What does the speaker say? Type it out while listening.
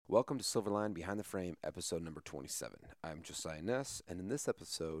Welcome to Silverline Behind the Frame, episode number 27. I'm Josiah Ness, and in this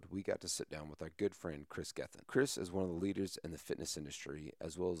episode, we got to sit down with our good friend Kris Gethin. Kris is one of the leaders in the fitness industry,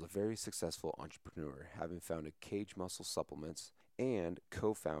 as well as a very successful entrepreneur, having founded Kaged Muscle Supplements and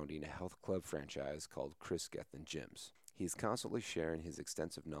co-founding a health club franchise called Kris Gethin Gyms. He's constantly sharing his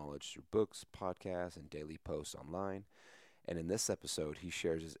extensive knowledge through books, podcasts, and daily posts online. And in this episode, he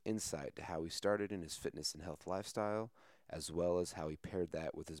shares his insight to how he started in his fitness and health lifestyle, as well as how he paired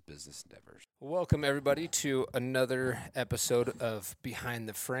that with his business endeavors. Welcome, everybody, to another episode of Behind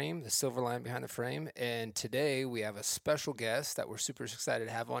the Frame, the Silver Line Behind the Frame. And today we have a special guest that we're super excited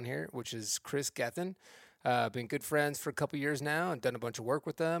to have on here, which is Kris Gethin. Been good friends for a couple years now and done a bunch of work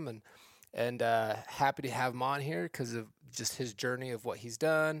with them. And happy to have him on here because of just his journey of what he's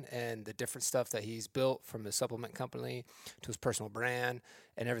done and the different stuff that he's built, from his supplement company to his personal brand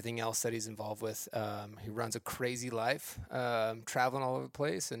and everything else that he's involved with. He runs a crazy life, traveling all over the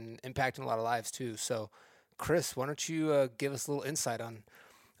place and impacting a lot of lives too. So, Kris, why don't you give us a little insight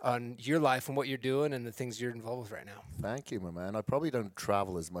on your life and what you're doing and the things you're involved with right now? Thank you, my man. I probably don't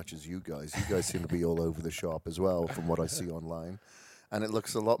travel as much as you guys. You guys seem to be all over the shop as well, from what I see online. And it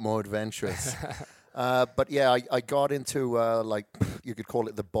looks a lot more adventurous. But yeah, I got into, you could call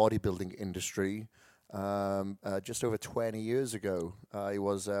it the bodybuilding industry just over 20 years ago. I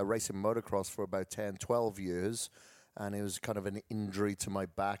was racing motocross for about 10, 12 years. And it was kind of an injury to my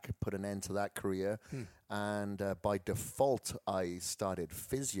back, put an end to that career. And by default, I started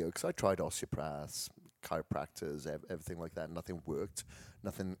physio because I tried osteopaths, chiropractors, everything like that. Nothing worked.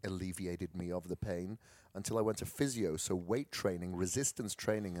 Nothing alleviated me of the pain until I went to physio. So weight training, resistance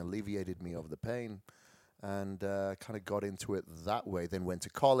training alleviated me of the pain, and kind of got into it that way. Then went to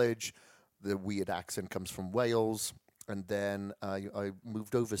college. The weird accent comes from Wales. And then I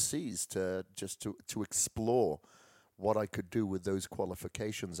moved overseas to explore what I could do with those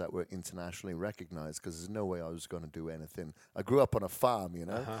qualifications that were internationally recognized, because there's no way I was going to do anything. I grew up on a farm, you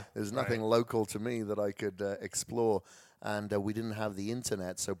know. There's nothing local to me that I could explore. And we didn't have the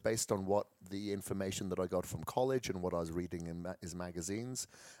internet, so based on what the information that I got from college and what I was reading in his magazines,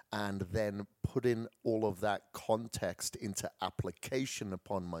 and then putting all of that context into application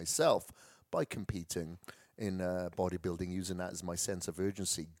upon myself by competing in bodybuilding, using that as my sense of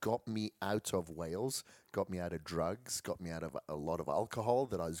urgency, got me out of Wales, got me out of drugs, got me out of a lot of alcohol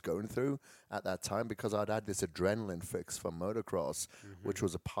that I was going through at that time, because I'd had this adrenaline fix from motocross, which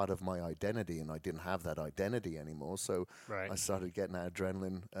was a part of my identity, and I didn't have that identity anymore. So I started getting that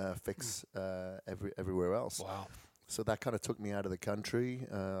adrenaline fix everywhere else. Wow. So that kind of took me out of the country.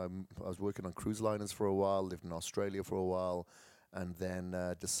 I was working on cruise liners for a while, lived in Australia for a while, and then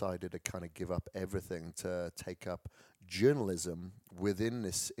decided to kind of give up everything to take up journalism within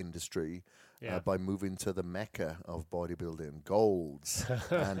this industry by moving to the mecca of bodybuilding, Golds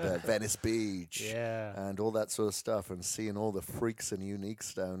and Venice Beach and all that sort of stuff, and seeing all the freaks and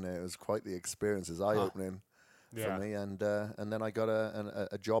uniques down there. It was quite the experience. It was eye-opening for me. And then I got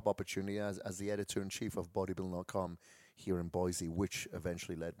a job opportunity as the editor-in-chief of bodybuilding.com here in Boise, which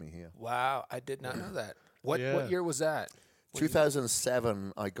eventually led me here. Wow, I did not know that. What year was that?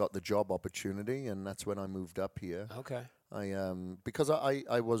 2007, I got the job opportunity, and that's when I moved up here. Okay. Because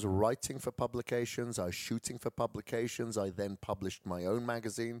I was writing for publications, I was shooting for publications. I then published my own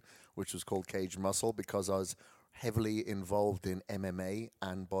magazine, which was called Kaged Muscle, because I was heavily involved in MMA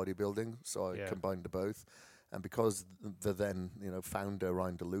and bodybuilding, so I combined the both. And because the then founder,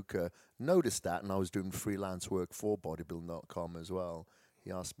 Ryan DeLuca, noticed that, and I was doing freelance work for bodybuilding.com as well,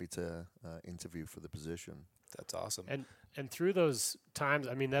 he asked me to interview for the position. That's awesome. And through those times,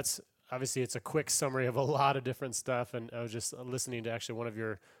 I mean, that's obviously it's a quick summary of a lot of different stuff. And I was just listening to actually one of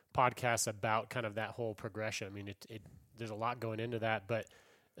your podcasts about kind of that whole progression. I mean, there's a lot going into that. But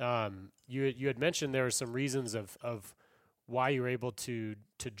you had mentioned there were some reasons of why you were able to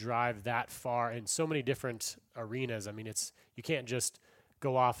drive that far in so many different arenas. I mean, you can't just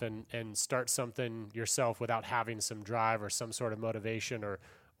go off and start something yourself without having some drive or some sort of motivation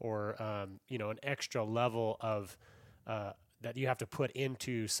or an extra level of that you have to put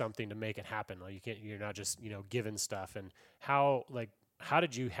into something to make it happen. Like you're not just given stuff. And how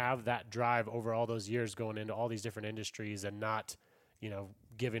did you have that drive over all those years going into all these different industries and not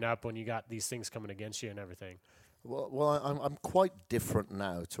giving up when you got these things coming against you and everything? Well, I'm quite different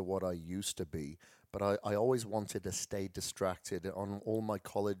now to what I used to be, but I always wanted to stay distracted. On all my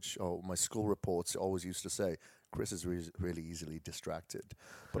college or my school reports, it always used to say, Kris is really easily distracted.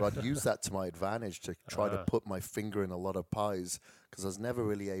 But I'd use that to my advantage to try to put my finger in a lot of pies, because I was never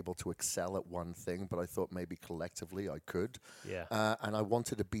really able to excel at one thing, but I thought maybe collectively I could. Yeah. And I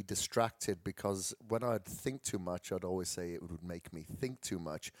wanted to be distracted, because when I'd think too much, I'd always say it would make me think too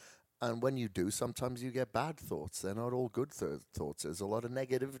much. And when you do, sometimes you get bad thoughts. They're not all good thoughts. There's a lot of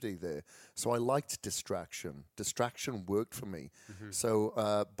negativity there. So I liked distraction. Distraction worked for me.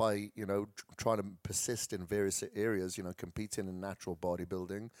 So by, trying to persist in various areas, competing in natural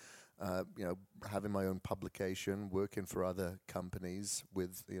bodybuilding, having my own publication, working for other companies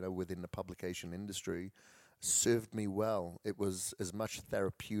within the publication industry, served me well. It was as much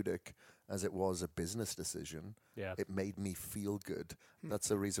therapeutic as it was a business decision. Yeah. It made me feel good. That's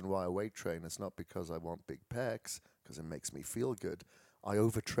the reason why I weight train. It's not because I want big pecs, because it makes me feel good. I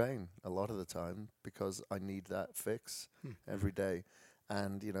overtrain a lot of the time because I need that fix every day.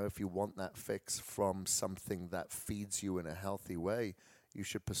 And, if you want that fix from something that feeds you in a healthy way, you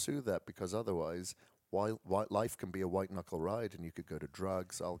should pursue that, because otherwise, while life can be a white knuckle ride, and you could go to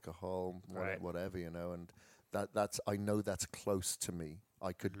drugs, alcohol, whatever, and that's I know that's close to me.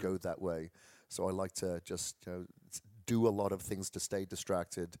 I could go that way. So I like to just do a lot of things to stay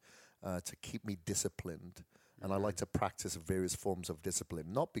distracted, to keep me disciplined. And I like to practice various forms of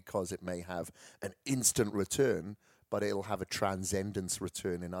discipline, not because it may have an instant return, but it'll have a transcendence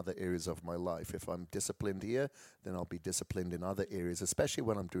return in other areas of my life. If I'm disciplined here, then I'll be disciplined in other areas, especially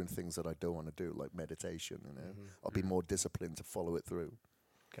when I'm doing things that I don't want to do, like meditation. I'll be more disciplined to follow it through.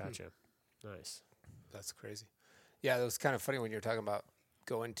 Gotcha. Nice. That's crazy. Yeah, it was kind of funny when you were talking about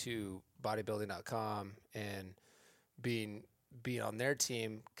going to bodybuilding.com and being on their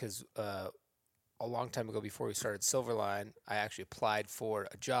team, because a long time ago, before we started Silverline, I actually applied for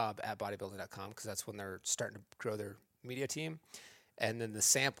a job at bodybuilding.com, because that's when they're starting to grow their media team. And then the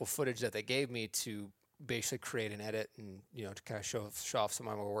sample footage that they gave me to basically create an edit and, to kind of show off some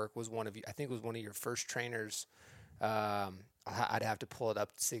of my work was I think it was one of your first trainers. I'd have to pull it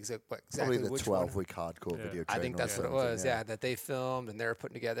up to see exactly Probably the which 12-week hardcore video training. I think that's what it was, that they filmed and they were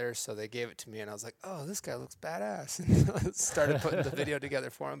putting together. So they gave it to me, and I was like, oh, this guy looks badass. And started putting the video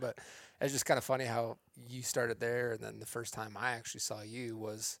together for him. But it's just kind of funny how you started there, and then the first time I actually saw you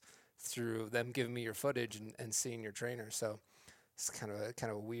was through them giving me your footage and seeing your trainer. So it's kind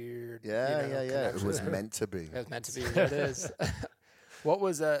of weird. Yeah. It was meant to be. It was meant to be. There it is. What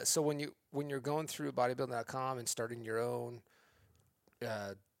was so when you're going through bodybuilding.com and starting your own,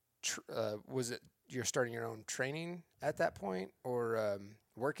 was it you're starting your own training at that point, or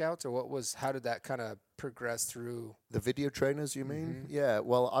workouts, or how did that kind of progress through? The video trainers, you mean? Yeah.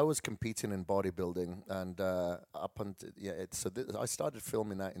 Well, I was competing in bodybuilding, and I started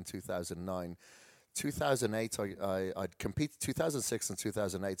filming that in 2009. 2008, I'd competed. 2006 and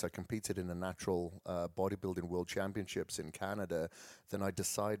 2008, I competed in the natural bodybuilding world championships in Canada. Then I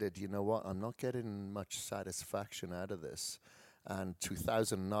decided, you know what, I'm not getting much satisfaction out of this. And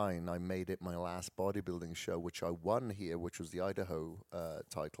 2009, I made it my last bodybuilding show, which I won here, which was the Idaho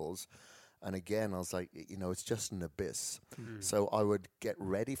titles. And again, I was like, it's just an abyss. So I would get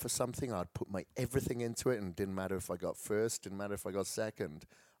ready for something. I'd put my everything into it, and it didn't matter if I got first, didn't matter if I got second.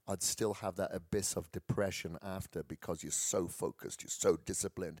 I'd still have that abyss of depression after, because you're so focused, you're so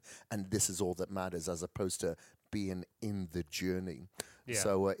disciplined, and this is all that matters, as opposed to being in the journey. Yeah.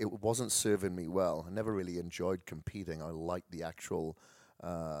 So it wasn't serving me well. I never really enjoyed competing. I liked the actual,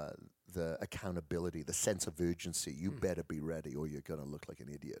 the accountability, the sense of urgency. You better be ready, or you're going to look like an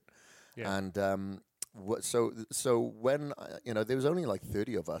idiot. Yeah. And so when, there was only like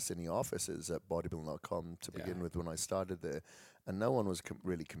 30 of us in the offices at bodybuilding.com to begin with when I started there. And no one was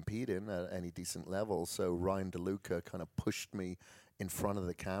really competing at any decent level. So Ryan DeLuca kind of pushed me in front of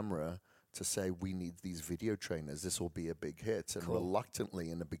the camera to say, we need these video trainers. This will be a big hit. And reluctantly,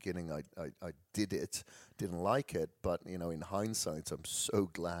 in the beginning, I did it. Didn't like it. But, in hindsight, I'm so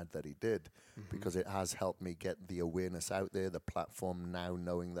glad that he did, because it has helped me get the awareness out there, the platform now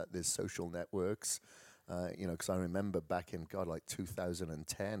knowing that there's social networks. Because I remember back in,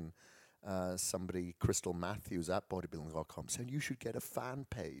 2010, somebody, Crystal Matthews at bodybuilding.com, said, you should get a fan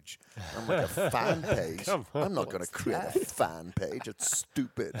page. I'm like, a fan page? I'm not going to create a fan page. It's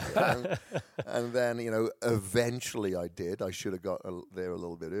stupid. And then, eventually I did. I should have got there a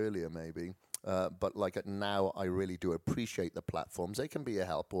little bit earlier maybe. But now I really do appreciate the platforms. They can be a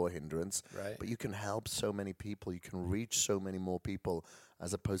help or a hindrance, right? But you can help so many people. You can reach so many more people,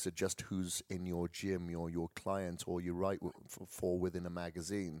 as opposed to just who's in your gym, your client, or you write for within a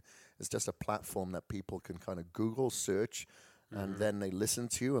magazine. It's just a platform that people can kind of Google search, and then they listen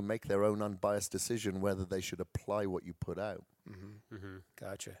to you and make their own unbiased decision whether they should apply what you put out.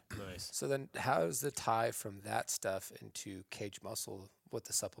 Gotcha. Nice. So then how's the tie from that stuff into Kaged Muscle with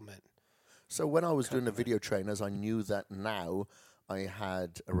the supplement? So when I was doing the video trainers, I knew that now I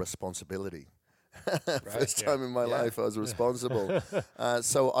had a responsibility. First time in my life I was responsible.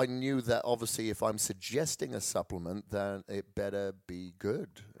 So I knew that obviously if I'm suggesting a supplement, then it better be good.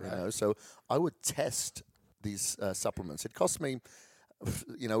 You know? So I would test these supplements. It cost me,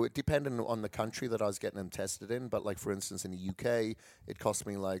 it depended on the country that I was getting them tested in. But like, for instance, in the UK, it cost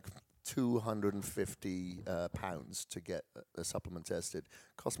me like £250 to get a supplement tested.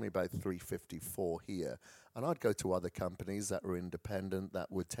 Cost me about $354 here. And I'd go to other companies that were independent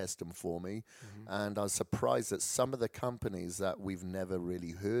that would test them for me. And I was surprised that some of the companies that we've never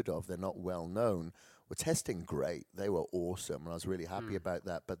really heard of, they're not well known, were testing great. They were awesome. And I was really happy about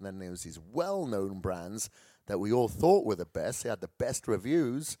that. But then there was these well-known brands that we all thought were the best. They had the best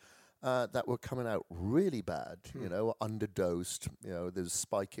reviews. That were coming out really bad, underdosed. There's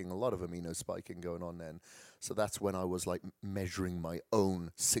spiking, a lot of amino spiking going on then. So that's when I was like measuring my own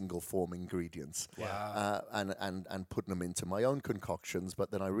single form ingredients and putting them into my own concoctions.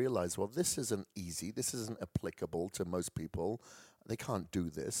 But then I realized, well, this isn't easy. This isn't applicable to most people. They can't do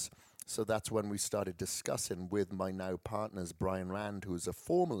this. So that's when we started discussing with my now partners, Brian Rand, who's a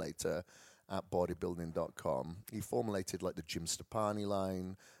formulator at bodybuilding.com. He formulated like the Jim Stepani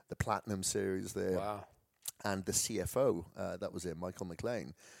line, the Platinum series there, and the CFO, that was it, Michael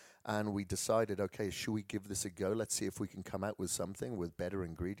McLean. And we decided, okay, should we give this a go? Let's see if we can come out with something with better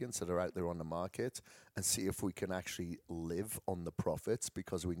ingredients that are out there on the market and see if we can actually live on the profits,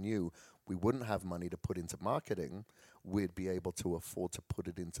 because we knew we wouldn't have money to put into marketing. We'd be able to afford to put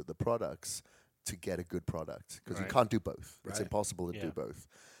it into the products to get a good product, because you can't do both. It's impossible to do both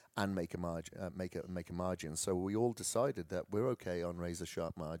and make a margin. Make a margin. So we all decided that we're okay on razor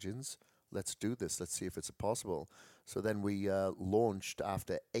sharp margins. Let's do this. Let's see if it's possible. So then we launched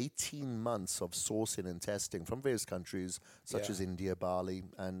after 18 months of sourcing and testing from various countries, such as India, Bali,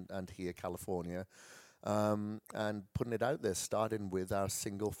 and here, California, and putting it out there, starting with our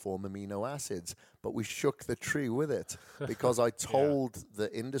single form amino acids. But we shook the tree with it, because I told the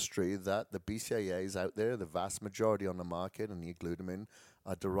industry that the BCAAs out there, the vast majority on the market, and the glutamine,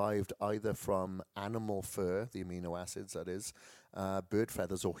 are derived either from animal fur, the amino acids, that is, bird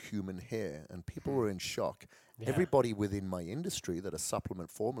feathers, or human hair. And people were in shock. Everybody within my industry that are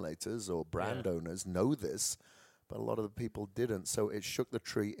supplement formulators or brand owners know this, but a lot of the people didn't. So it shook the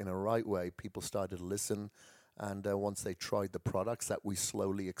tree in a right way. People started to listen. And once they tried the products, that we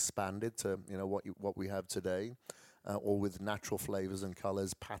slowly expanded to what we have today. All with natural flavors and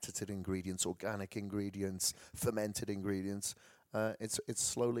colors, patented ingredients, organic ingredients, fermented ingredients. It's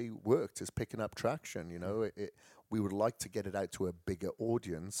slowly worked. It's picking up traction. We would like to get it out to a bigger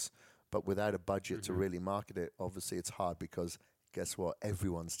audience, but without a budget to really market it, obviously it's hard, because guess what?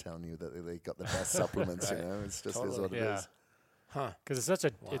 Everyone's telling you that they got the best supplements. It's just is what it is. Because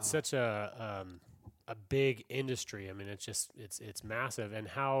it's such a big industry. I mean, it's massive. And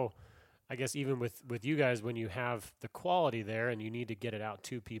how, I guess, even with you guys, when you have the quality there and you need to get it out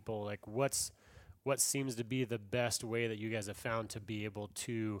to people, like what seems to be the best way that you guys have found to be able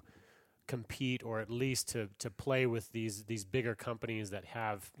to compete, or at least to play with these bigger companies that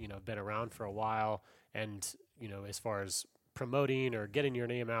have been around for a while, and as far as promoting or getting your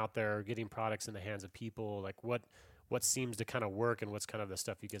name out there, or getting products in the hands of people, like what seems to kind of work, and what's kind of the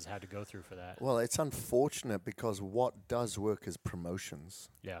stuff you guys had to go through for that? Well, it's unfortunate, because what does work is promotions.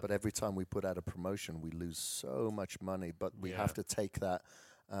 But every time we put out a promotion, we lose so much money, but we have to take that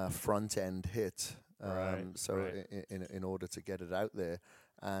front end hit. In order to get it out there,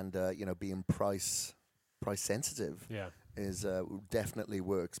 and being price sensitive is definitely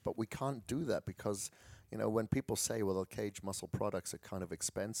works. But we can't do that, because when people say, well, the Kaged Muscle products are kind of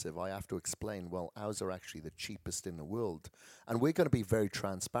expensive, I have to explain, well, ours are actually the cheapest in the world. And we're going to be very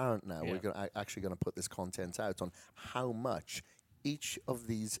transparent now. We're actually going to put this content out on how much each of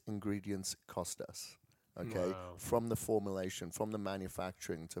these ingredients cost us. From the formulation, from the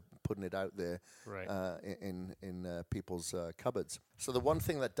manufacturing, to putting it out there in people's cupboards. So the one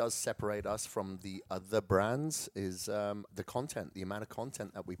thing that does separate us from the other brands is the content, the amount of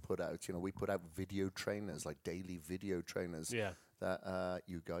content that we put out. We put out video trainers, like daily video trainers that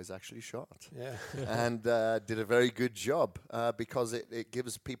you guys actually shot. And did a very good job, because it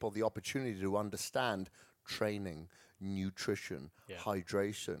gives people the opportunity to understand training, nutrition,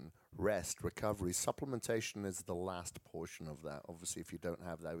 hydration, rest, recovery. Supplementation is the last portion of that. Obviously, if you don't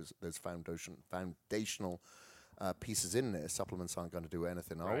have those foundational pieces in there, supplements aren't going to do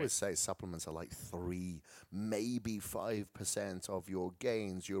anything. I always say supplements are like 3, maybe 5% of your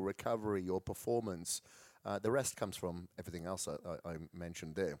gains, your recovery, your performance. The rest comes from everything else I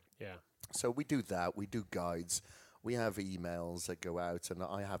mentioned there. Yeah. So we do that. We do guides. We have emails that go out, and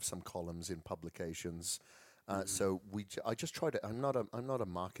I have some columns in publications. So I just try to. I'm not a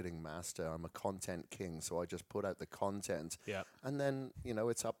marketing master. I'm a content king. So I just put out the content, and then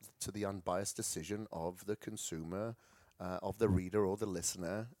it's up to the unbiased decision of the consumer, of the reader or the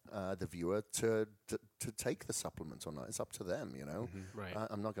listener, the viewer to take the supplement or not. It's up to them. Right.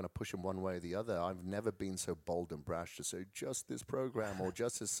 I'm not going to push them one way or the other. I've never been so bold and brash to say just this program or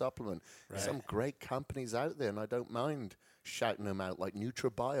just this supplement. There's some great companies out there, and I don't mind shouting them out, like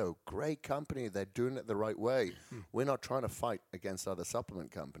NutraBio, great company. They're doing it the right way. We're not trying to fight against other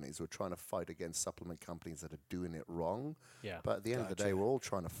supplement companies. We're trying to fight against supplement companies that are doing it wrong. Yeah. But at the end of the day, we're all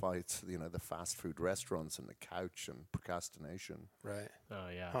trying to fight, the fast food restaurants and the couch and procrastination. Right. Oh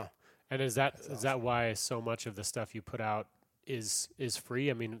yeah. Huh. And is that why so much of the stuff you put out is free?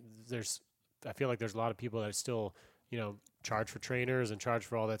 I mean, I feel like there's a lot of people that still, charge for trainers and charge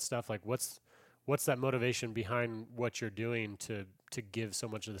for all that stuff. Like what's that motivation behind what you're doing to give so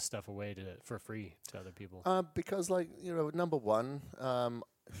much of the stuff away for free to other people? Because number one,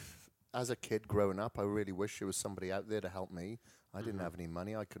 as a kid growing up, I really wish there was somebody out there to help me. I didn't have any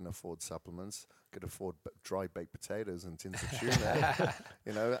money. I couldn't afford supplements. Could afford dry baked potatoes and tins of tuna,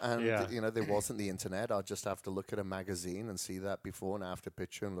 there wasn't the internet. I'd just have to look at a magazine and see that before and after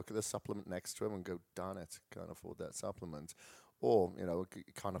picture and look at the supplement next to him and go, darn it, can't afford that supplement. Or,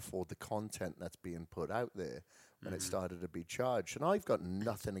 can't afford the content that's being put out there when it started to be charged. And I've got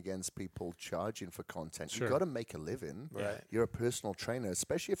nothing against people charging for content. Sure. You've got to make a living. Right. You're a personal trainer,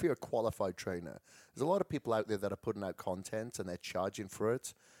 especially if you're a qualified trainer. There's a lot of people out there that are putting out content and they're charging for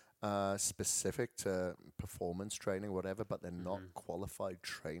it, specific to performance training, whatever, but they're not qualified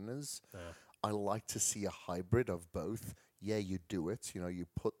trainers. Yeah. I like to see a hybrid of both. Yeah, you do it. You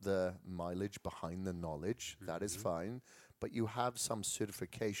put the mileage behind the knowledge. That is fine. But you have some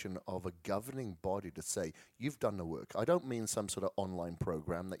certification of a governing body to say, you've done the work. I don't mean some sort of online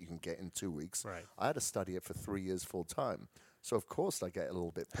program that you can get in 2 weeks. Right. I had to study it for 3 years full time. So, of course, I get a little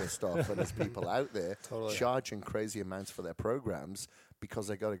bit pissed off when there's people out there charging crazy amounts for their programs because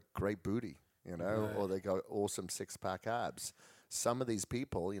they got a great booty, or they got awesome six-pack abs. Some of these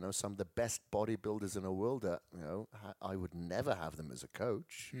people, some of the best bodybuilders in the world, I would never have them as a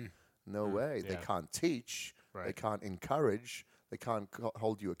coach. No way. Yeah. They can't teach. Right. They can't encourage. They can't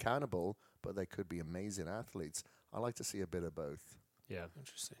hold you accountable, but they could be amazing athletes. I like to see a bit of both. Yeah.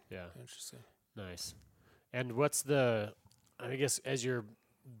 Interesting. Yeah. Interesting. Nice. And what's I guess as you're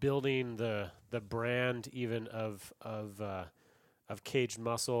building the brand even of Kaged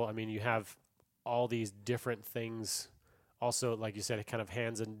Muscle, I mean, you have all these different things. Also, like you said, it kind of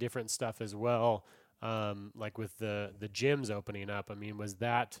hands in different stuff as well. Like with the gyms opening up. I mean, was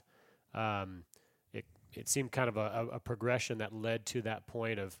that it seemed kind of a progression that led to that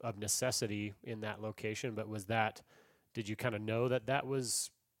point of necessity in that location. But did you kind of know that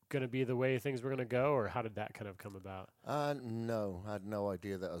was going to be the way things were going to go, or how did that kind of come about? No, I had no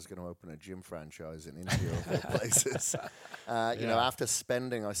idea that I was going to open a gym franchise in India of all places. After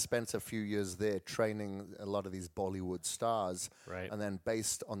I spent a few years there training a lot of these Bollywood stars, Right. And then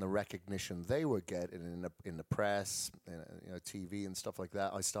based on the recognition they were getting in the press, TV and stuff like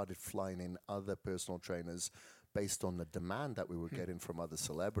that, I started flying in other personal trainers based on the demand that we were getting from other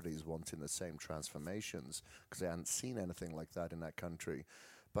celebrities wanting the same transformations because they hadn't seen anything like that in that country.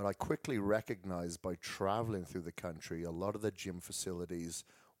 But I quickly recognized by traveling through the country, a lot of the gym facilities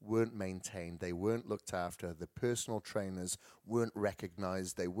weren't maintained. They weren't looked after. The personal trainers weren't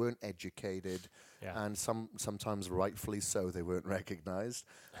recognized. They weren't educated. Yeah. And sometimes rightfully so, they weren't recognized.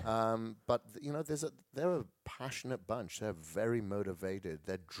 But, they're a passionate bunch. They're very motivated.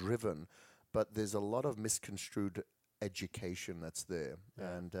 They're driven. But there's a lot of misconstrued education that's there.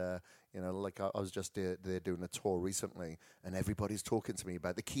 Yeah. And, I was just there doing a tour recently, and everybody's talking to me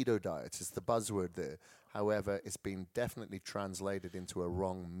about the keto diet. It's the buzzword there. However, it's been definitely translated into a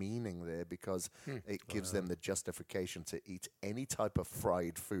wrong meaning there because it gives them the justification to eat any type of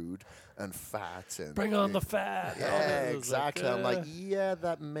fried food and fat. And Bring on the fat. Yeah, exactly. I'm like, yeah,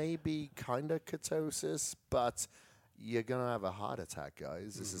 that may be kind of ketosis, but you're going to have a heart attack,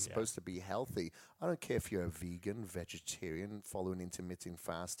 guys. This is supposed to be healthy. I don't care if you're a vegan, vegetarian, following intermittent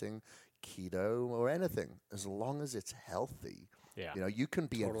fasting, keto, or anything. As long as it's healthy. Yeah. You can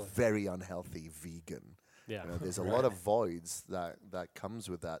be a very unhealthy vegan. Yeah. There's a lot of voids that comes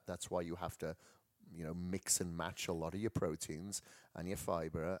with that. That's why you have to, mix and match a lot of your proteins and your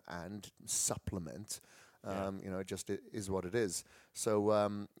fiber and supplement. It just is what it is.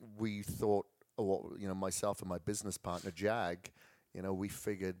 So we thought, myself and my business partner, Jag, we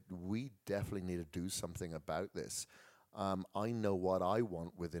figured we definitely need to do something about this. I know what I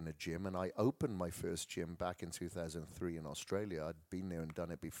want within a gym, and I opened my first gym back in 2003 in Australia. I'd been there and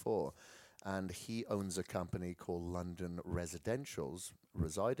done it before. And he owns a company called London Residentials,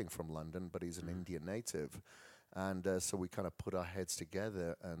 residing from London, but he's an Indian native. And so we kind of put our heads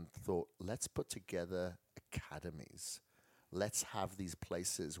together and thought, let's put together academies. Let's have these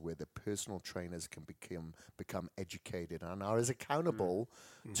places where the personal trainers can become educated and are as accountable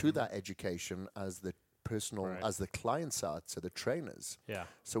to that education as the as the clients are to the trainers. Yeah.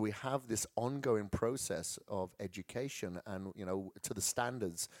 So we have this ongoing process of education and, to the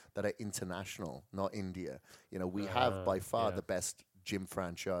standards that are international, not India. We have by far the best gym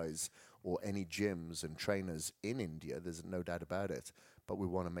franchise or any gyms and trainers in India. There's no doubt about it. But we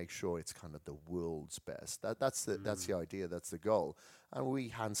want to make sure it's kind of the world's best. That's the idea. That's the goal. And we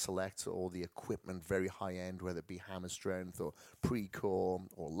hand select all the equipment, very high end, whether it be hammer strength or pre-core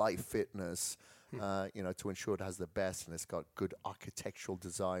or life fitness, to ensure it has the best and it's got good architectural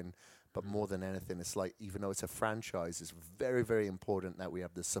design. But more than anything, it's like, even though it's a franchise, it's very, very important that we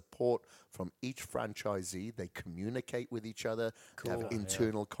have the support from each franchisee. They communicate with each other. Cool. They have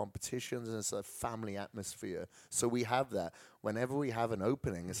internal competitions, and it's a family atmosphere. So we have that. Whenever we have an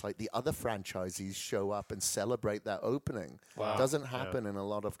opening, it's like the other franchisees show up and celebrate that opening. Wow. It doesn't happen in a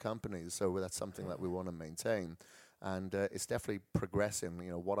lot of companies, so that's something that we want to maintain. And it's definitely progressing.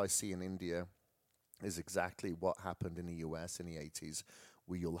 What I see in India is exactly what happened in the US in the 80s.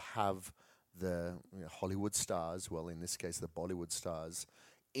 Where you'll have the Hollywood stars, well, in this case, the Bollywood stars,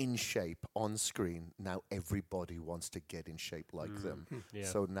 in shape on screen. Now everybody wants to get in shape like them. Yeah.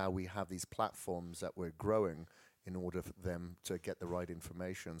 So now we have these platforms that we're growing in order for them to get the right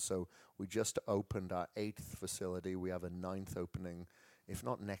information. So we just opened our 8th facility. We have a 9th opening, if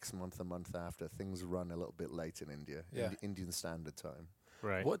not next month, the month after. Things run a little bit late in India, Indian Standard Time.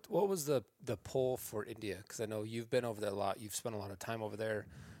 Right. What was the pull for India? Because I know you've been over there a lot. You've spent a lot of time over there,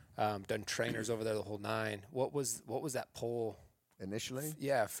 done trainers over there the whole nine. What was that pull initially?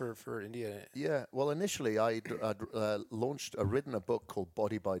 For India. Yeah. Well, initially I'd written a book called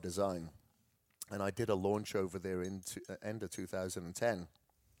Body by Design, and I did a launch over there in end of 2010.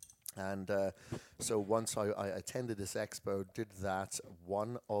 And so once I attended this expo, did that,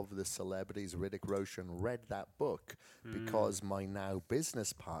 one of the celebrities, Hrithik Roshan, read that book because my now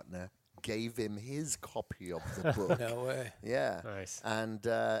business partner gave him his copy of the book. No way. Yeah. Nice. And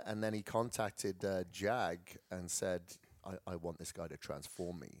then he contacted Jag and said, I want this guy to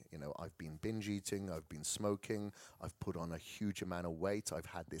transform me. I've been binge eating, I've been smoking, I've put on a huge amount of weight, I've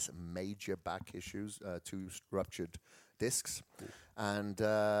had this major back issues, 2 ruptured discs. And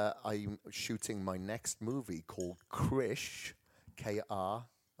I'm shooting my next movie called Kris, K-R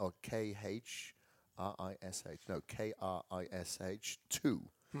or K-H-R-I-S-H. No, K-R-I-S-H 2.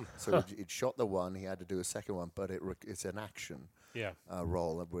 So it shot the one, he had to do a second one, but it's an action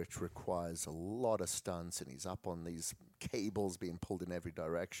role, which requires a lot of stunts, and he's up on these cables being pulled in every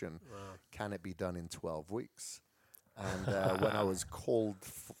direction. Wow. Can it be done in 12 weeks? And when I was called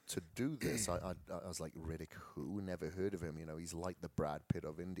to do this, I was like, Hrithik, who? Never heard of him. He's like the Brad Pitt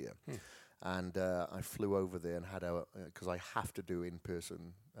of India. And I flew over there and had because I have to do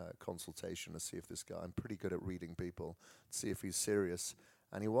in-person consultation to see if this guy, I'm pretty good at reading people, to see if he's serious.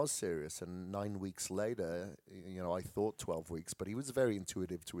 And he was serious. And 9 weeks later, I thought 12 weeks, but he was very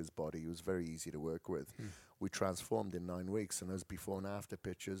intuitive to his body. He was very easy to work with. We transformed in 9 weeks, and those before and after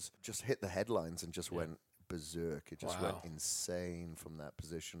pictures just hit the headlines and just went berserk. It just went insane from that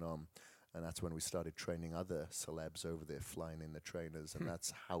position on. And that's when we started training other celebs over there, flying in the trainers. And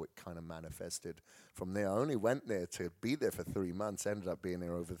that's how it kind of manifested from there. I only went there to be there for 3 months, ended up being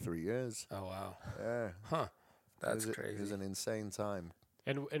there over 3 years. Oh, wow. Yeah. Huh. That's crazy. It was an insane time.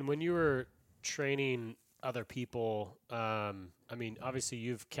 And when you were training other people, obviously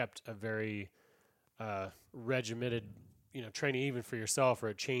you've kept a very regimented, training even for yourself,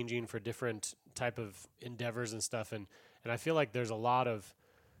 or changing for different type of endeavors and stuff. And I feel like there's a lot of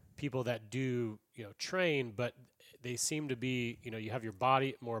people that do, train, but they seem to be, you have your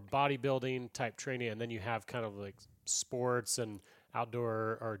more bodybuilding type training, and then you have kind of like sports and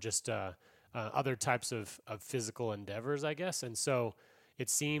outdoor or just other types of physical endeavors, I guess. And so it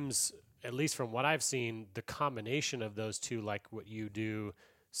seems, at least from what I've seen, the combination of those two, like what you do,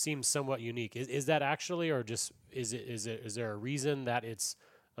 seems somewhat unique. Is that actually, or just is there a reason that it's?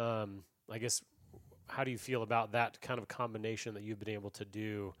 I guess, how do you feel about that kind of combination that you've been able to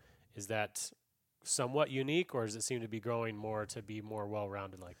do? Is that somewhat unique, or does it seem to be growing more to be more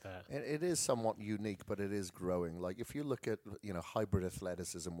well-rounded like that? It is somewhat unique, but it is growing. Like if you look at hybrid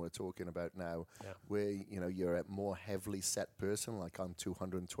athleticism we're talking about now, where you're a more heavily set person. Like I'm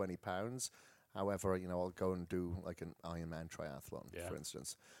 220 pounds. However, I'll go and do like an Ironman triathlon, for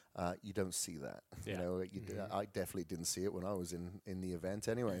instance. You don't see that. I definitely didn't see it when I was in the event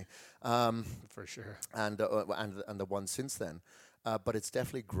anyway. For sure. And the one since then. But it's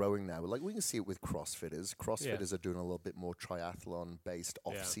definitely growing now. Like we can see it with CrossFitters. CrossFitters are doing a little bit more triathlon-based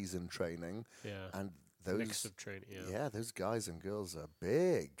off-season training. Yeah. And those mix of training. those guys and girls are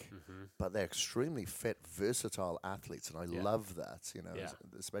big, but they're extremely fit, versatile athletes, and I love that.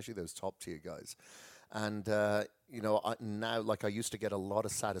 Especially those top-tier guys. And now, like I used to get a lot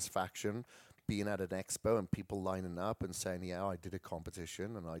of satisfaction being at an expo and people lining up and saying, yeah, I did a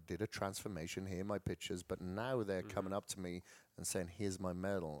competition and I did a transformation, here are my pictures. But now they're coming up to me and saying, here's my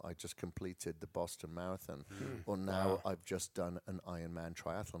medal, I just completed the Boston Marathon. Or now I've just done an Ironman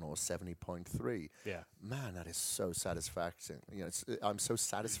triathlon or 70.3. Yeah. Man, that is so satisfying. I'm so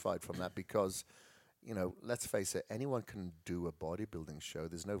satisfied from that because, let's face it, anyone can do a bodybuilding show.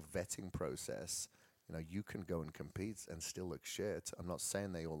 There's no vetting process. You can go and compete and still look shit. I'm not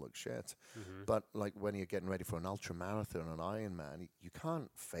saying they all look shit, but like when you're getting ready for an ultra marathon, an Ironman, you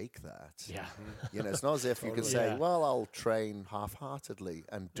can't fake that. Yeah. It's not as if you can say, well, I'll train half-heartedly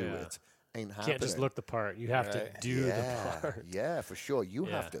and do it. Ain't happening. Can't just look the part. You have to do the part. Yeah, for sure. You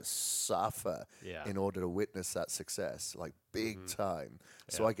have to suffer in order to witness that success, like big time.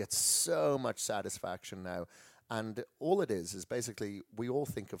 So I get so much satisfaction now. And all it is basically we all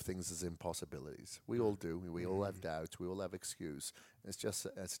think of things as impossibilities. We all do. We all have doubts. We all have excuse. It's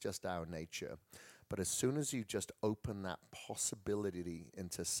just our nature. But as soon as you just open that possibility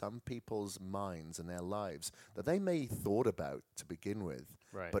into some people's minds and their lives that they may have thought about to begin with,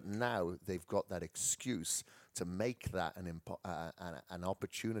 but now they've got that excuse to make that an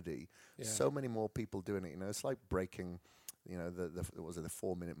opportunity. So many more people doing it. It's like breaking, the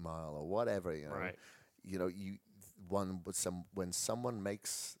 4-minute mile or whatever. Right. When someone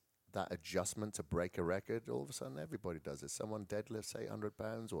makes that adjustment to break a record, all of a sudden everybody does it. Someone deadlifts 800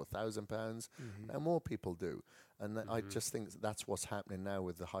 pounds or 1,000 pounds, and more people do. And I just think that's what's happening now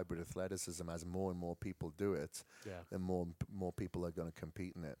with the hybrid athleticism. As more and more people do it, then more people are going to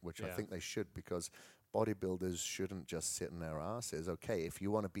compete in it, which I think they should, because bodybuilders shouldn't just sit in their asses. Okay, if you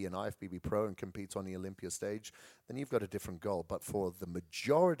want to be an IFBB pro and compete on the Olympia stage, then you've got a different goal. But for the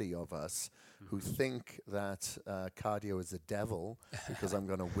majority of us who think that cardio is the devil because I'm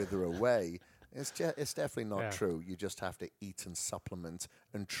going to wither away, it's definitely not true. You just have to eat and supplement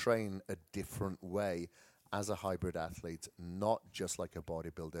and train a different way as a hybrid athlete, not just like a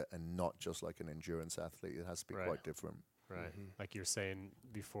bodybuilder and not just like an endurance athlete. It has to be quite different. Right. Like you were saying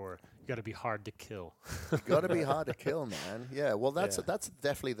before, you got to be hard to kill. You got to be hard to kill, man. Yeah. Well, that's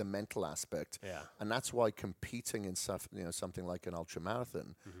definitely the mental aspect. Yeah. And that's why competing in stuff, something like an ultra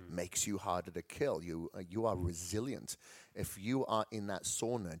marathon makes you harder to kill. You are resilient. If you are in that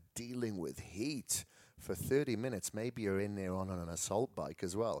sauna dealing with heat for 30 minutes, maybe you're in there on an assault bike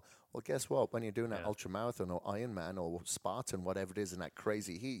as well. Well, guess what? When you're doing that ultra marathon or Ironman or Spartan, whatever it is, in that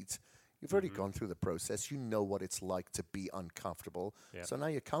crazy heat, you've already gone through the process. You know what it's like to be uncomfortable. Yep. So now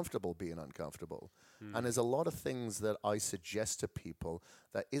you're comfortable being uncomfortable. And there's a lot of things that I suggest to people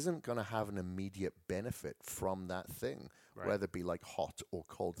that isn't going to have an immediate benefit from that thing, whether it be like hot or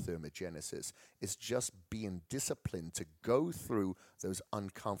cold thermogenesis. It's just being disciplined to go through those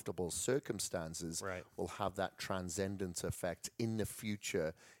uncomfortable circumstances will have that transcendent effect in the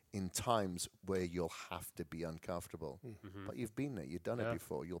future, in times where you'll have to be uncomfortable. But you've been there. You've done it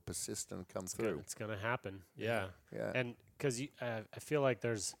before. You'll persist and come through. It's going to happen. Yeah. Yeah. And because I feel like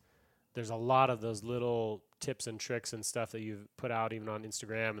there's a lot of those little tips and tricks and stuff that you've put out even on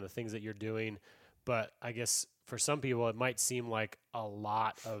Instagram and the things that you're doing. But I guess for some people, it might seem like a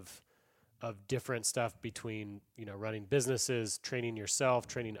lot of different stuff between, running businesses, training yourself,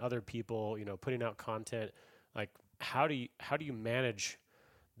 training other people, putting out content. Like, how do you manage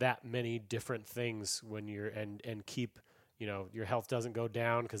that many different things when you're and keep your health doesn't go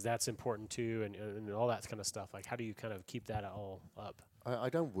down, because that's important too, and all that kind of stuff? Like, how do you kind of keep that all up? I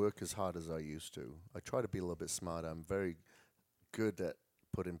don't work as hard as I used to. I try to be a little bit smarter. I'm very good at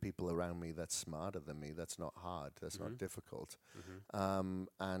putting people around me that's smarter than me. That's not hard. That's not difficult. The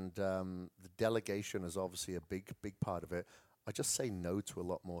delegation is obviously a big part of it. I just say no to a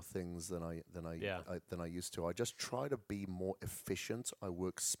lot more things than I used to. I just try to be more efficient. I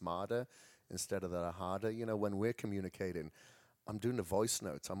work smarter instead of that harder. When we're communicating, I'm doing the voice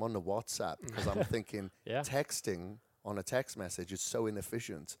notes. I'm on the WhatsApp because I'm thinking texting on a text message is so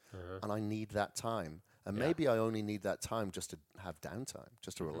inefficient, and I need that time. And maybe I only need that time just to have downtime,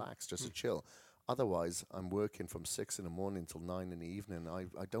 just to relax, just to chill. Otherwise, I'm working from 6 in the morning till 9 in the evening.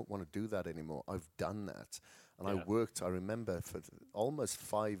 I don't want to do that anymore. I've done that. And I remember, for almost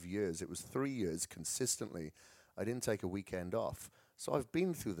 5 years, it was 3 years consistently, I didn't take a weekend off. So I've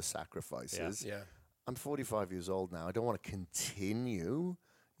been through the sacrifices. Yeah. I'm 45 years old now. I don't want to continue.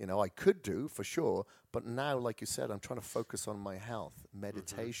 I could do, for sure. But now, like you said, I'm trying to focus on my health,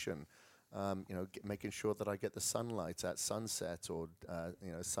 meditation, making sure that I get the sunlight at sunset or,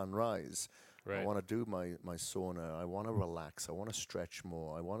 sunrise. Right. I want to do my sauna. I want to relax. I want to stretch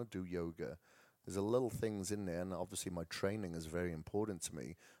more. I want to do yoga. There's a little things in there, and obviously my training is very important to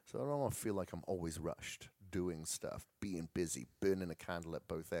me. So I don't want to feel like I'm always rushed, doing stuff, being busy, burning a candle at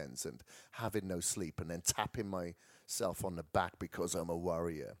both ends, and having no sleep, and then tapping myself on the back because I'm a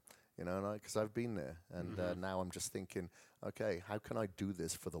warrior. Because I've been there. And now I'm just thinking, okay, how can I do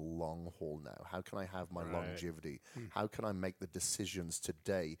this for the long haul now? How can I have my longevity? How can I make the decisions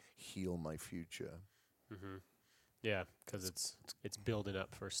today heal my future? Yeah, because it's building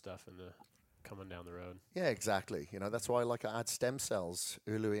up for stuff and coming down the road. Yeah, exactly. That's why I add stem cells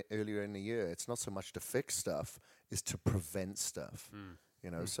earlier in the year. It's not so much to fix stuff, it's to prevent stuff.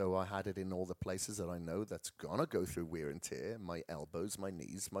 So I had it in all the places that I know that's gonna go through wear and tear. My elbows, my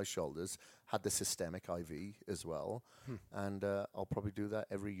knees, my shoulders. Had the systemic IV as well. And I'll probably do that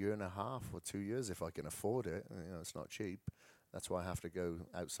every year and a half or 2 years if I can afford it. It's not cheap. That's why I have to go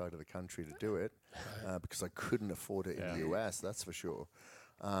outside of the country to do it, because I couldn't afford it in the US, that's for sure.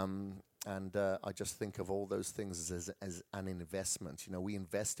 And I just think of all those things as an investment. We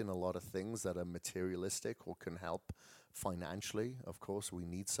invest in a lot of things that are materialistic or can help financially. Of course, we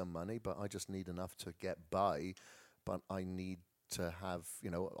need some money, but I just need enough to get by. But I need to have,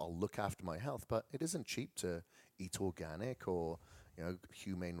 I'll look after my health. But it isn't cheap to eat organic or,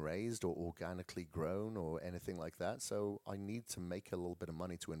 humane raised or organically grown or anything like that. So I need to make a little bit of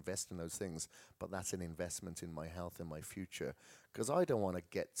money to invest in those things. But that's an investment in my health and my future. Because I don't want to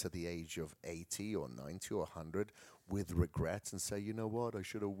get to the age of 80 or 90 or 100 with regrets and say, you know what, I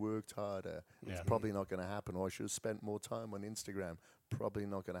should have worked harder. Yeah. It's probably not going to happen. Or I should have spent more time on Instagram. Probably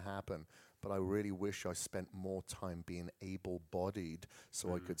not going to happen. But I really wish I spent more time being able-bodied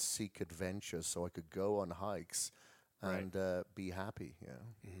so I could seek adventures, so I could go on hikes and be happy.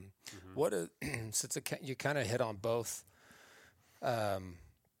 What since you kind of hit on both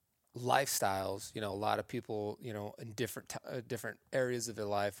lifestyles, a lot of people, in different areas of their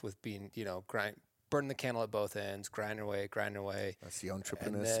life with being, burn the candle at both ends, grind away. That's the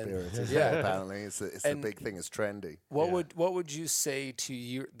entrepreneur spirit, isn't it? Apparently, it's the big thing. It's trendy. What would you say to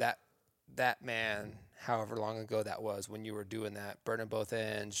you that man, however long ago that was, when you were doing that, burning both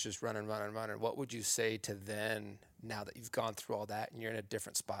ends, just running? What would you say to then, now that you've gone through all that and you're in a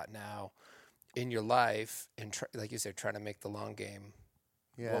different spot now in your life, and like you said, trying to make the long game?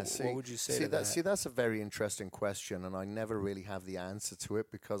 Yeah, what would you say to that? See, that's a very interesting question, and I never really have the answer to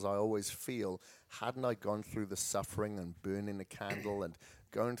it, because I always feel, hadn't I gone through the suffering and burning the candle and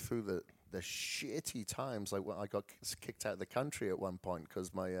going through the shitty times, like when I got kicked out of the country at one point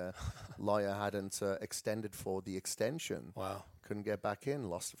because my lawyer hadn't extended for the extension. Wow. Couldn't get back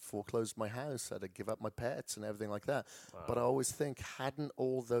in, foreclosed my house, had to give up my pets and everything like that. Wow. But I always think, hadn't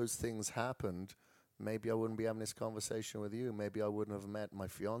all those things happened, maybe I wouldn't be having this conversation with you. Maybe I wouldn't have met my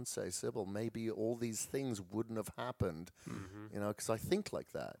fiance, Sybil. Maybe all these things wouldn't have happened, because I think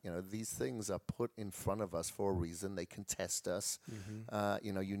like that. These things are put in front of us for a reason. They can test us.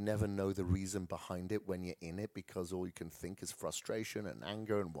 You never know the reason behind it when you're in it, because all you can think is frustration and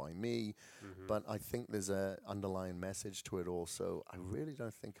anger and why me. But I think there's an underlying message to it also. I really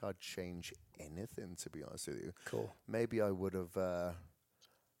don't think I'd change anything, to be honest with you. Cool. Maybe I would have...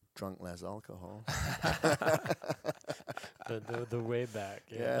 drunk less alcohol. the way back.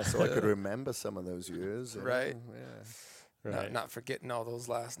 Yeah, so I could remember some of those years. Right. Yeah. Right. Not forgetting all those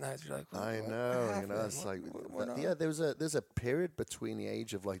last nights. You're like, I know. It's like, there's a period between the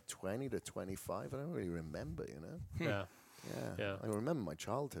age of like 20 to 25. I don't really remember, Yeah. Yeah. I remember my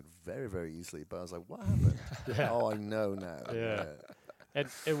childhood very, very easily, but I was like, what happened? Oh, I know now. Yeah.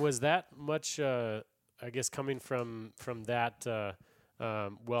 And was that much, I guess, coming from that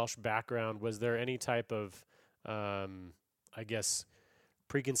Welsh background, was there any type of, I guess,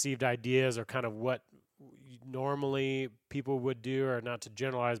 preconceived ideas or kind of what normally people would do, or not to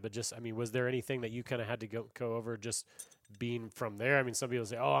generalize, but just, was there anything that you kind of had to go over just being from there? Some people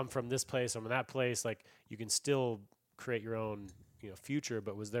say, oh, I'm from this place, I'm from that place. Like, you can still create your own, future,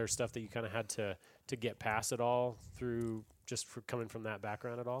 but was there stuff that you kind of had to to get past it all through just for coming from that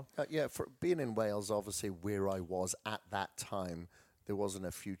background at all? Yeah, for being in Wales, obviously where I was at that time, there wasn't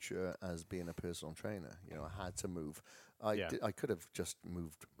a future as being a personal trainer. You know, I had to move. I could have just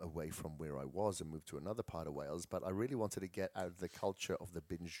moved away from where I was and moved to another part of Wales, but I really wanted to get out of the culture of the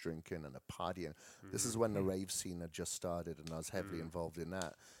binge drinking and the partying. This is when the rave scene had just started, and I was heavily involved in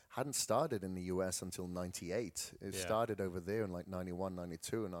that. Hadn't started in the US until 98. It started over there in like 91,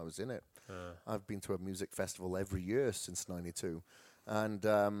 92, and I was in it. I've been to a music festival every year since 92. And,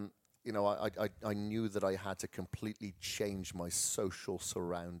 you know, I knew that I had to completely change my social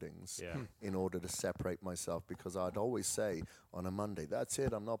surroundings in order to separate myself, because I'd always say on a Monday, that's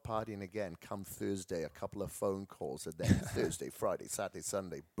it, I'm not partying again. Come Thursday, a couple of phone calls, and then Thursday, Friday, Saturday,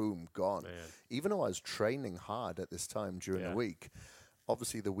 Sunday, boom, gone. Man. Even though I was training hard at this time during the week,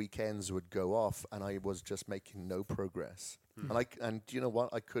 obviously the weekends would go off and I was just making no progress. And you know what?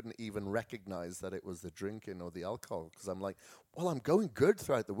 I couldn't even recognize that it was the drinking or the alcohol, because I'm like, well, I'm going good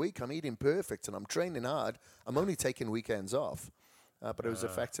throughout the week. I'm eating perfect and I'm training hard. I'm only taking weekends off. But it was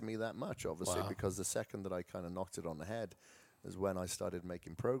affecting me that much, obviously, because the second that I kind of knocked it on the head is when I started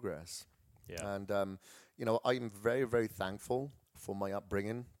making progress. Yeah. And, you know, I'm very, very thankful for my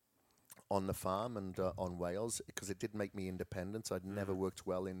upbringing on the farm and on Wales, because it did make me independent. I'd never worked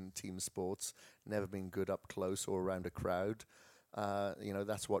well in team sports, never been good up close or around a crowd. You know,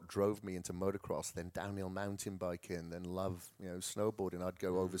 that's what drove me into motocross, then downhill mountain biking, then love, you know, snowboarding. I'd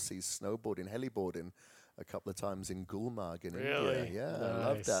go overseas snowboarding, heliboarding a couple of times in Gulmarg in India. Yeah, nice. I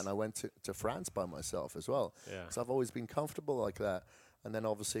loved that. And I went to France by myself as well. Yeah. So I've always been comfortable like that. And then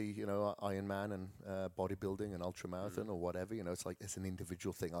obviously, you know, Ironman and bodybuilding and ultramarathon or whatever, you know, it's like it's an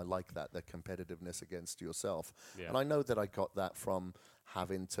individual thing. I like that, the competitiveness against yourself. Yeah. And I know that I got that from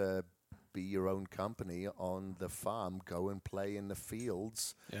having to be your own company on the farm, go and play in the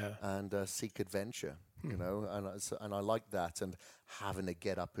fields and seek adventure, you know, and I like that. And having to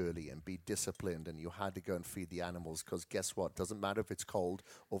get up early and be disciplined, and you had to go and feed the animals, because guess what? Doesn't matter if it's cold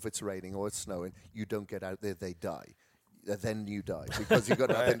or if it's raining or it's snowing, you don't get out there, they die. Then you die, because you've got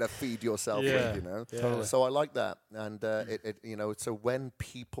nothing to feed yourself with, you know. Totally. So I like that, and it you know. So when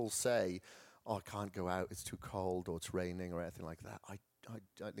people say, "Oh, I can't go out; it's too cold, or it's raining, or anything like that," I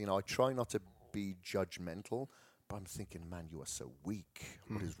you know, I try not to be judgmental, but I'm thinking, man, you are so weak.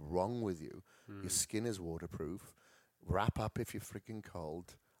 What is wrong with you? Your skin is waterproof. Wrap up if you're freaking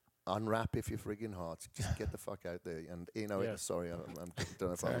cold. Unwrap if you're friggin' hot. Just get the fuck out there. And, you know, sorry, I don't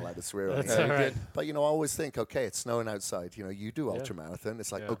know if I'm allowed to swear on here. Right. But, you know, I always think, okay, it's snowing outside. You know, you do ultramarathon.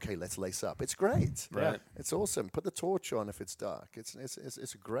 It's like, okay, let's lace up. It's great. Right. It's awesome. Put the torch on if it's dark.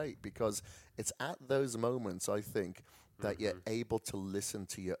 It's great, because it's at those moments, I think, that you're able to listen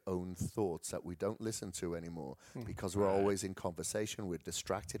to your own thoughts that we don't listen to anymore, because we're always in conversation. We're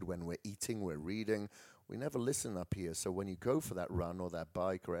distracted when we're eating, we're reading. We never listen up here. So when you go for that run or that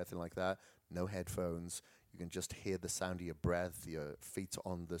bike or anything like that, no headphones. You can just hear the sound of your breath, your feet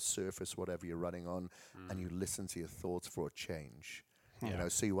on the surface, whatever you're running on, and you listen to your thoughts for a change. You know,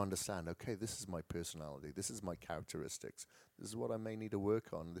 so you understand, okay, this is my personality. This is my characteristics. This is what I may need to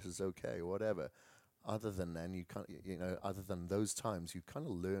work on. This is okay, or whatever. Other than then, you can't, you know, other than those times, you kind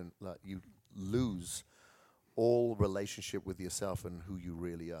of learn, like, you lose all relationship with yourself and who you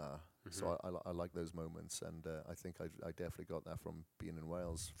really are. So I like those moments, and I think I definitely got that from being in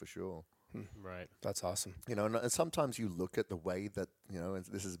Wales, for sure. Right. That's awesome. You know, and sometimes you look at the way that, you know, and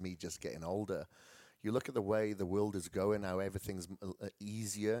this is me just getting older, you look at the way the world is going, how everything's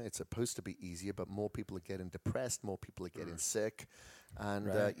easier. It's supposed to be easier, but more people are getting depressed, more people are getting sick. And,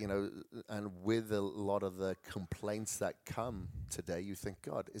 you know, and with a lot of the complaints that come today, you think,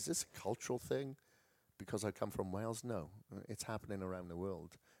 God, is this a cultural thing? Because I come from Wales? No, it's happening around the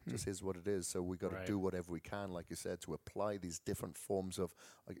world. Just is what it is. So we got to do whatever we can, like you said, to apply these different forms of,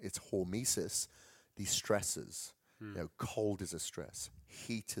 it's hormesis, these stresses. You know, cold is a stress,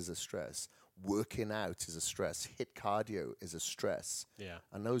 heat is a stress, working out is a stress, HIIT cardio is a stress. Yeah.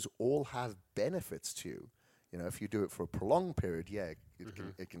 And those all have benefits to you. You know, if you do it for a prolonged period,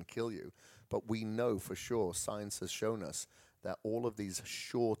 it can kill you. But we know for sure, science has shown us that all of these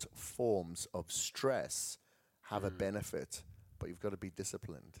short forms of stress have a benefit. But you've got to be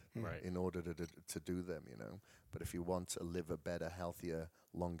disciplined in order to do them, you know. But if you want to live a better, healthier,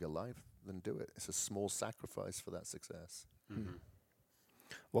 longer life, then do it. It's a small sacrifice for that success.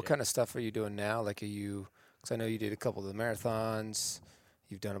 What kind of stuff are you doing now? Like, because I know you did a couple of the marathons,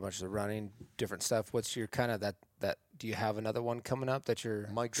 you've done a bunch of running, different stuff. What's your kind of that do you have another one coming up that you're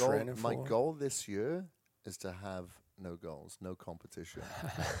training for? My goal this year is to have no goals, no competition.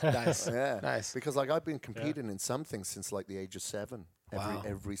 Nice. Nice. Because like I've been competing in some things since like the age of 7.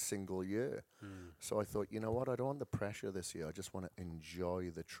 every single year. So I thought, you know what, I don't want the pressure this year. I just want to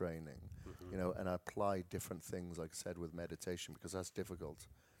enjoy the training, and I apply different things, like I said, with meditation, because that's difficult.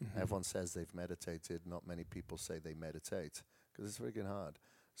 Everyone says they've meditated. Not many people say they meditate because it's freaking hard.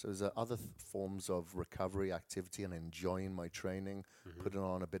 So there's other forms of recovery activity and enjoying my training, putting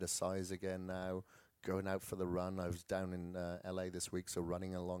on a bit of size again now, going out for the run. I was down in LA this week, so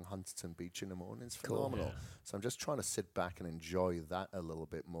running along Huntington Beach in the morning is phenomenal. Yeah. So I'm just trying to sit back and enjoy that a little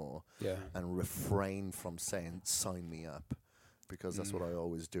bit more Yeah. and refrain from saying, sign me up, because that's what I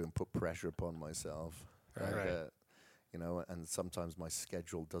always do and put pressure upon myself. Right. And sometimes my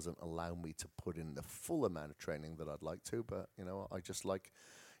schedule doesn't allow me to put in the full amount of training that I'd like to, but, I just like,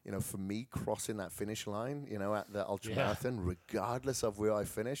 for me, crossing that finish line, at the ultra marathon, regardless of where I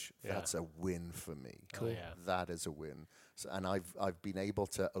finish, that's a win for me. Cool. Oh, yeah. That is a win. So, and I've been able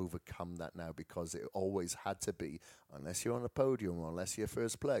to overcome that now, because it always had to be, unless you're on a podium or unless you're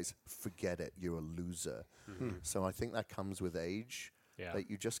first place, forget it, you're a loser. So I think that comes with age. Yeah.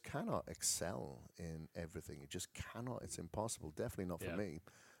 That you just cannot excel in everything. You just cannot. It's impossible. Definitely not for me.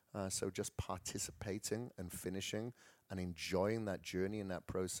 So just participating and finishing and enjoying that journey and that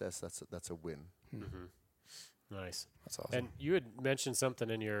process, that's a win. Nice. That's awesome. And you had mentioned something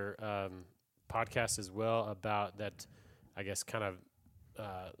in your podcast as well about that, I guess, kind of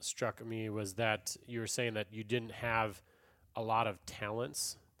struck me, was that you were saying that you didn't have a lot of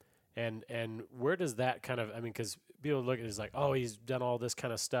talents. And where does that kind of, because people look at it as like, oh, he's done all this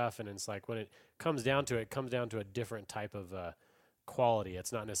kind of stuff. And it's like, when it comes down to a different type of quality.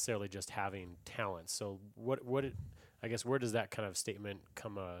 It's not necessarily just having talent. So I guess, where does that kind of statement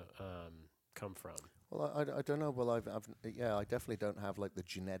come from? Well, I don't know. Well, I definitely don't have like the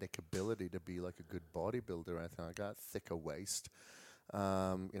genetic ability to be like a good bodybuilder. I think I got thicker waist.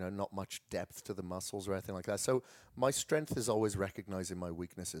 Not much depth to the muscles or anything like that. So my strength is always recognizing my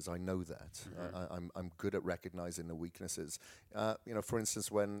weaknesses. I know that. I'm good at recognizing the weaknesses. For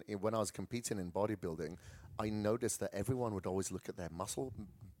instance, when I was competing in bodybuilding, I noticed that everyone would always look at their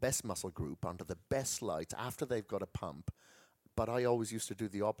best muscle group under the best light after they've got a pump. But I always used to do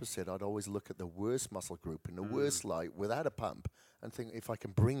the opposite. I'd always look at the worst muscle group in the worst light without a pump and think, if I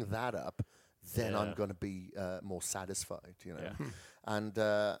can bring that up, then I'm going to be more satisfied, And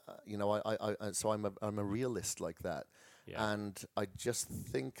so I'm a realist like that, and I just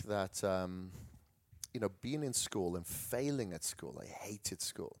think that being in school and failing at school, I hated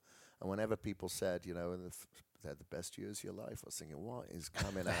school, and whenever people said they're the best years of your life, I was thinking, what is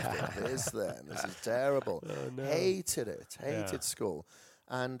coming after this? Then this is terrible. Oh, no. Hated school.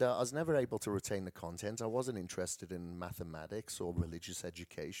 And I was never able to retain the content. I wasn't interested in mathematics or religious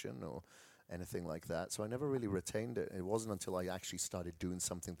education or anything like that. So I never really retained it. It wasn't until I actually started doing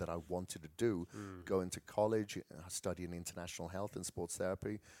something that I wanted to do, going to college, studying international health and sports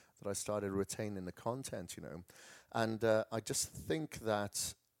therapy, that I started retaining the content, And I just think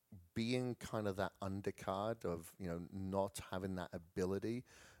that being kind of that undercard of, not having that ability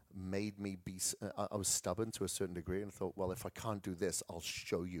made me be, I was stubborn to a certain degree and thought, well, if I can't do this, I'll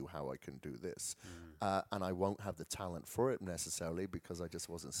show you how I can do this. And I won't have the talent for it necessarily because I just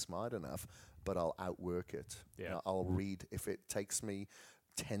wasn't smart enough, but I'll outwork it. Yeah. I'll read. If it takes me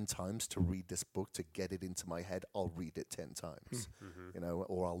 10 times to read this book to get it into my head, I'll read it 10 times,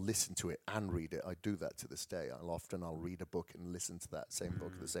 or I'll listen to it and read it. I do that to this day. I'll read a book and listen to that same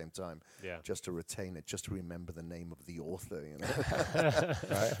book at the same time, just to retain it, just to remember the name of the author,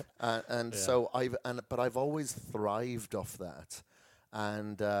 right? So I've always thrived off that.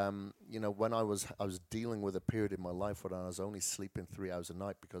 And, when I was dealing with a period in my life when I was only sleeping 3 hours a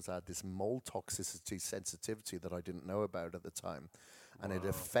night because I had this mold toxicity sensitivity that I didn't know about at the time. And it'd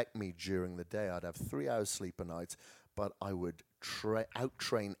affect me during the day. I'd have 3 hours sleep a night, but I would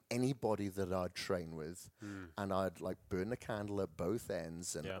out-train anybody that I'd train with. And I'd burn the candle at both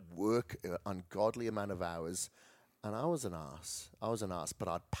ends and work an ungodly amount of hours. And I was an ass, but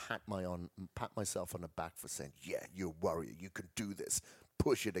I'd pat myself on the back for saying, yeah, you're a warrior, you can do this,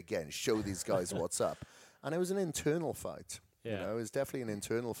 push it again, show these guys what's up. And it was an internal fight. It was definitely an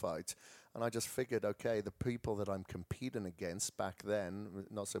internal fight. And I just figured, okay, the people that I'm competing against back then,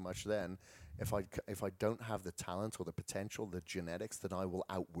 not so much then, if I don't have the talent or the potential, the genetics, then I will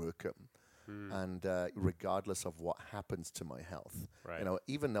outwork them. And regardless of what happens to my health,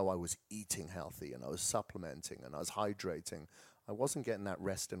 even though I was eating healthy and I was supplementing and I was hydrating, I wasn't getting that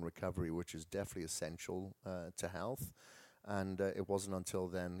rest and recovery, which is definitely essential to health. And it wasn't until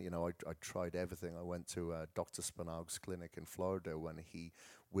then, I tried everything. I went to Dr. Spanag's clinic in Florida when he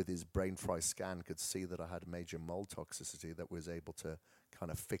with his brain fry scan, could see that I had major mold toxicity that was able to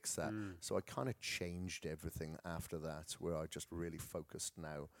kind of fix that. So I kind of changed everything after that, where I just really focused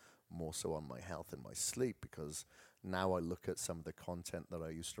now more so on my health and my sleep, because now I look at some of the content that I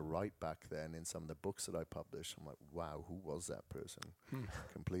used to write back then in some of the books that I published. I'm like, wow, who was that person?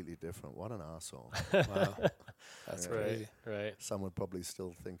 Completely different. What an asshole. Wow. That's crazy. Right. Some would probably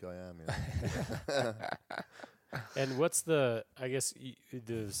still think I am. You know? And what's the? I guess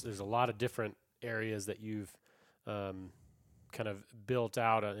there's a lot of different areas that you've kind of built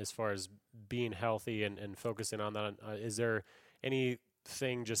out as far as being healthy and focusing on that. Is there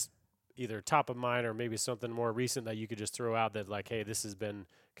anything just either top of mind or maybe something more recent that you could just throw out that like, hey, this has been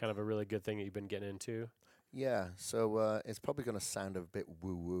kind of a really good thing that you've been getting into? Yeah, so it's probably going to sound a bit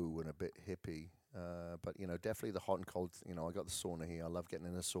woo-woo and a bit hippie, but, you know, definitely the hot and cold. You know, I got the sauna here. I love getting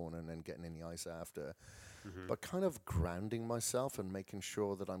in the sauna and then getting in the ice after. But kind of grounding myself and making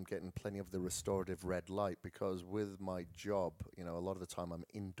sure that I'm getting plenty of the restorative red light, because with my job, you know, a lot of the time I'm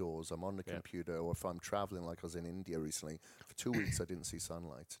indoors, I'm on the computer, or if I'm traveling, like I was in India recently, for 2 weeks I didn't see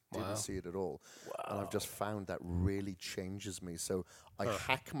sunlight, didn't see it at all. And I've just found that really changes me. So I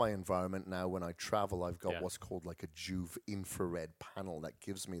hack my environment now when I travel. I've got what's called like a Juve infrared panel that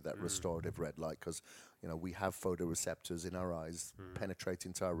gives me that restorative red light, because you know, we have photoreceptors in our eyes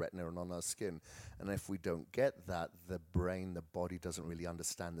penetrating to our retina and on our skin. And if we don't get that, the brain, the body doesn't really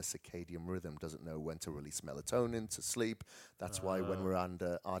understand the circadian rhythm, doesn't know when to release melatonin to sleep. That's why when we're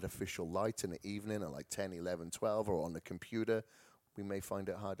under artificial light in the evening at like 10, 11, 12, or on the computer, we may find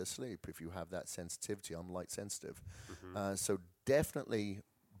it hard to sleep if you have that sensitivity. I'm light sensitive. So definitely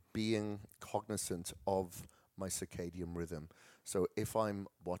being cognizant of my circadian rhythm. So if I'm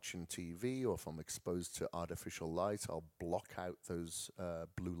watching TV or if I'm exposed to artificial light, I'll block out those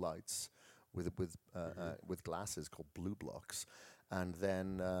blue lights with glasses called blue blocks, and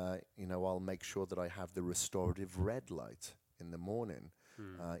then you know, I'll make sure that I have the restorative red light in the morning.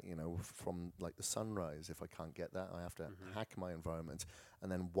 You know, from like the sunrise. If I can't get that, I have to hack my environment.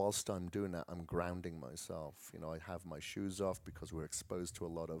 And then whilst I'm doing that, I'm grounding myself. You know, I have my shoes off because we're exposed to a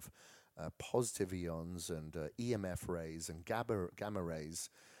lot of positive ions and EMF rays and gamma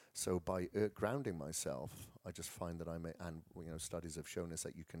rays. So by grounding myself, I just find that and you know, studies have shown us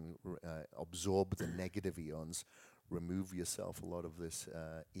that you can absorb the negative ions, remove yourself a lot of this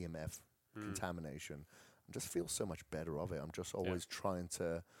EMF contamination, and just feel so much better of it. I'm just always trying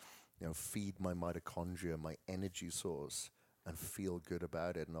to, you know, feed my mitochondria, my energy source, and feel good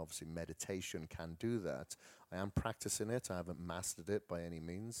about it. And obviously meditation can do that. I am practicing it. I haven't mastered it by any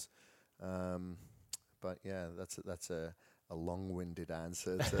means. But yeah, that's a long-winded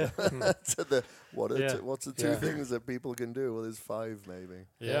answer to, to the what's the two things that people can do. Well, there's 5 maybe.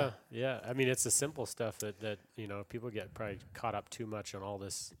 Yeah. I mean, it's the simple stuff that you know, people get probably caught up too much on all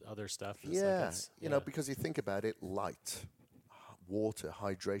this other stuff. It's you know, because you think about it, light, water,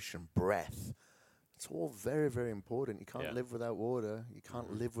 hydration, breath. It's all very, very important. You can't live without water. You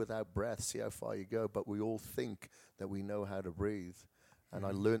can't live without breath. See how far you go. But we all think that we know how to breathe. And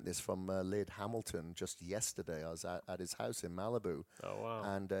I learned this from Laird Hamilton just yesterday. I was at his house in Malibu. Oh, wow.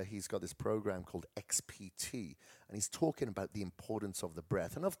 And he's got this program called XPT. And he's talking about the importance of the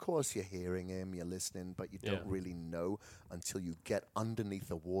breath. And of course, you're hearing him, you're listening, but you don't really know until you get underneath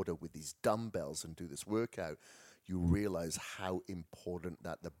the water with these dumbbells and do this workout. You realize how important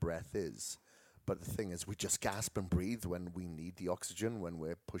that the breath is. But the thing is, we just gasp and breathe when we need the oxygen, when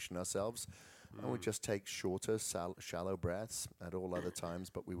we're pushing ourselves. And we just take shorter, shallow breaths at all other times,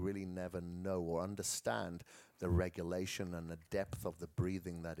 but we really never know or understand the regulation and the depth of the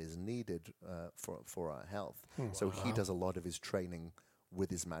breathing that is needed for our health. So he does a lot of his training with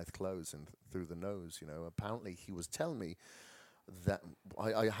his mouth closed and through the nose. You know, apparently he was telling me that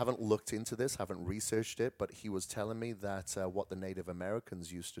I haven't looked into this, haven't researched it, but he was telling me that what the Native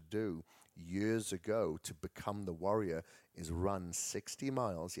Americans used to do years ago to become the warrior is run 60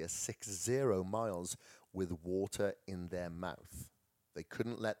 miles, 60 miles with water in their mouth. They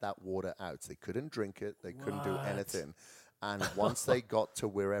couldn't let that water out. They couldn't drink it. They couldn't do anything. And once they got to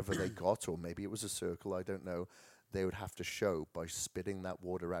wherever they got, or maybe it was a circle, I don't know, they would have to show by spitting that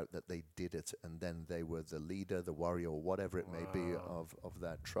water out that they did it, and then they were the leader, the warrior, or whatever it may be of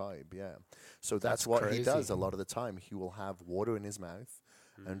that tribe. Yeah. So that's what crazy. He does a lot of the time. He will have water in his mouth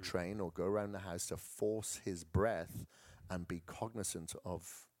and train or go around the house to force his breath and be cognizant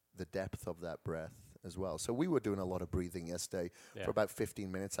of the depth of that breath as well. So we were doing a lot of breathing yesterday for about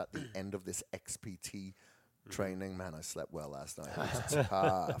 15 minutes at the end of this XPT training. Man, I slept well last night. It was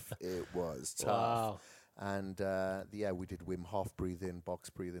tough. It was tough. Wow. And we did Wim Hof breathing,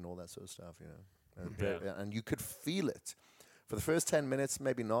 box breathing, all that sort of stuff, you know. And you could feel it For the first 10 minutes,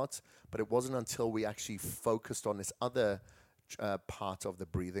 maybe not, but it wasn't until we actually focused on this other part of the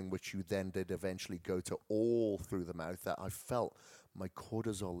breathing, which you then did eventually go to all through the mouth, that I felt my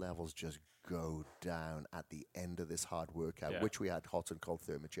cortisol levels just go down at the end of this hard workout, which we had hot and cold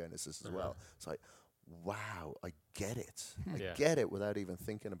thermogenesis as well. It's like, wow, I get it. I get it without even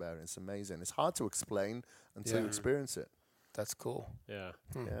thinking about it. It's amazing. It's hard to explain until you experience it. That's cool. Yeah.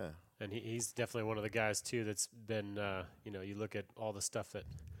 Yeah. And he's definitely one of the guys too that's been, you look at all the stuff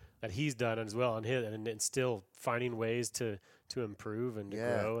that he's done as well, and still finding ways to improve and to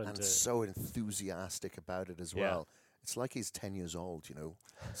grow, and so enthusiastic about it as well. It's like he's 10 years old,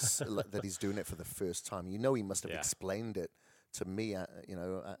 that he's doing it for the first time. He must have explained it to me,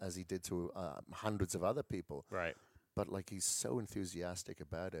 as he did to hundreds of other people. Right. But like, he's so enthusiastic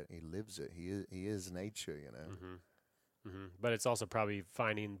about it. He lives it. He is nature, But it's also probably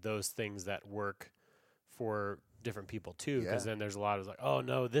finding those things that work for different people too, because then there's a lot of like, oh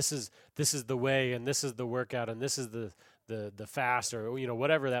no, this is the way, and this is the workout, and this is the fast, or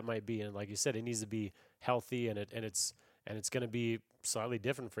whatever that might be. And like you said, it needs to be healthy, and it's going to be slightly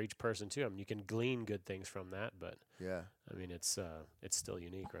different for each person too. I mean, you can glean good things from that, but I mean, it's still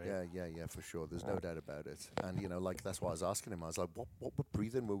unique, right? Yeah, for sure. There's no doubt about it. And that's why I was asking him. I was like, what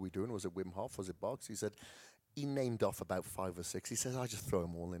breathing were we doing? Was it Wim Hof? Was it box? He said he named off about 5 or 6. He says, I just throw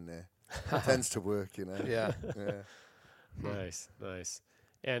them all in there. It tends to work, Yeah. Nice.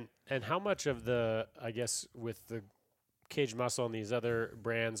 And how much of the, I guess, with the Kaged Muscle and these other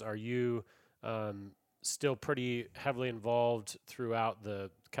brands, are you still pretty heavily involved throughout the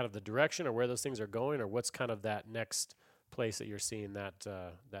kind of the direction or where those things are going, or what's kind of that next place that you're seeing that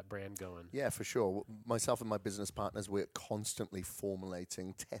brand going? Yeah, for sure. Myself and my business partners, we're constantly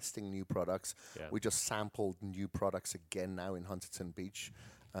formulating, testing new products. Yeah. We just sampled new products again now in Huntington Beach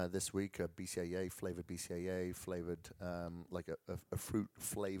this week. flavored BCAA, flavored like a fruit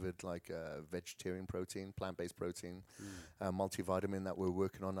flavored like vegetarian protein, plant-based protein, multivitamin that we're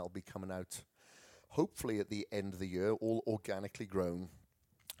working on. That'll be coming out hopefully at the end of the year, all organically grown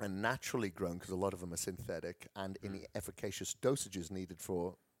and naturally grown, because a lot of them are synthetic, and in the efficacious dosages needed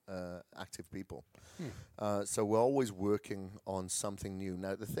for active people. So we're always working on something new.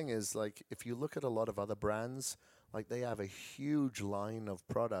 Now, the thing is, like, if you look at a lot of other brands, like, they have a huge line of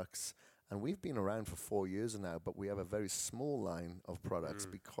products, and we've been around for 4 years now, but we have a very small line of products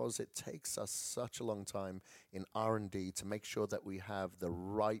because it takes us such a long time in R&D to make sure that we have the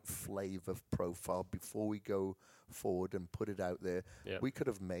right flavor profile before we go forward and put it out there. Yep. We could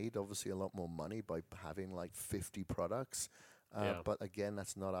have made, obviously, a lot more money by having like 50 products. But again,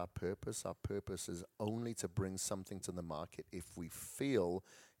 that's not our purpose. Our purpose is only to bring something to the market if we feel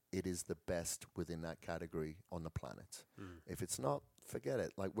it is the best within that category on the planet. If it's not, forget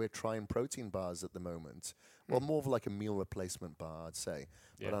it. Like, we're trying protein bars at the moment. Well, more of like a meal replacement bar, I'd say.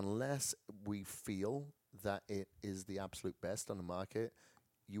 But unless we feel that it is the absolute best on the market,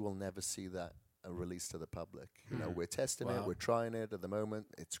 you will never see that released to the public. We're testing it, we're trying it at the moment.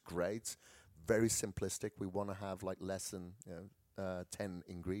 It's great. Very simplistic. We want to have like less than 10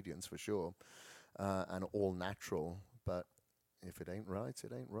 ingredients for sure, and all natural. But if it ain't right,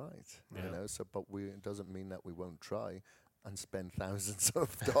 it ain't right. So, but it doesn't mean that we won't try and spend thousands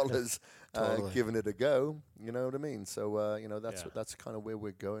of dollars giving it a go. You know what I mean? So that's kind of where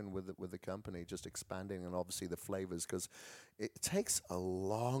we're going with the company, just expanding, and obviously the flavors, because it takes a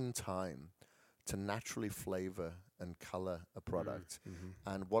long time to naturally flavor and color a product.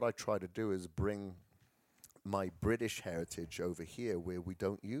 And what I try to do is bring my British heritage over here, where we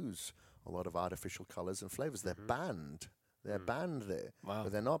don't use a lot of artificial colors and flavors. They're banned. They're banned there,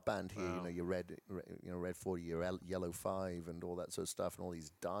 but they're not banned here. Wow. Your red 40, your yellow 5, and all that sort of stuff, and all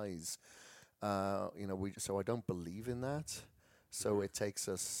these dyes. So I don't believe in that. So it takes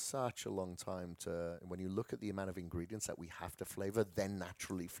us such a long time to, when you look at the amount of ingredients that we have to flavor, then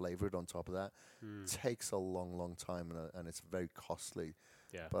naturally flavored on top of that, takes a long, long time, and it's very costly.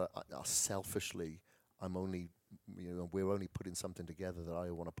 Yeah. But selfishly, we're only putting something together that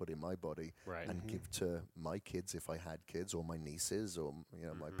I want to put in my body and give to my kids if I had kids, or my nieces, or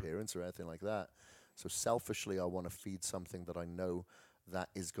my parents, or anything like that. So selfishly, I want to feed something that I know that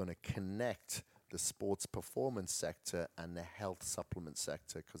is going to connect the sports performance sector and the health supplement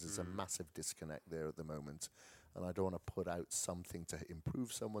sector, because there's a massive disconnect there at the moment. And I don't want to put out something to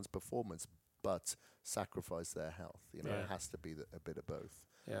improve someone's performance but sacrifice their health. It has to be a bit of both.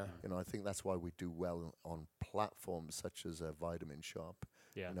 Yeah. I think that's why we do well on platforms such as a Vitamin Shop.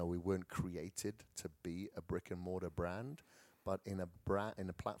 Yeah. We weren't created to be a brick and mortar brand, but in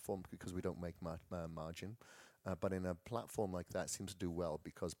a platform, because we don't make margin, But in a platform like that, it seems to do well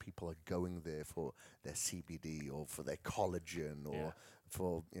because people are going there for their CBD or for their collagen or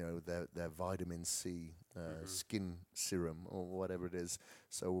for their vitamin C skin serum or whatever it is.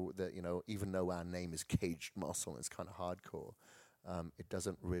 So that even though our name is Kaged Muscle, it's kind of hardcore. It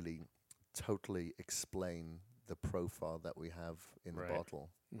doesn't really totally explain the profile that we have in the bottle.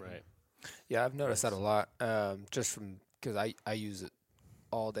 Right. Yeah, I've noticed that a lot. Just from because I use it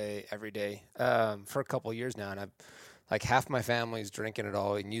all day, every day, for a couple of years now, and I've like half my family's drinking it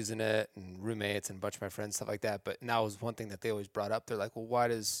all and using it, and roommates and a bunch of my friends, stuff like that. But now was one thing that they always brought up. They're like, well, why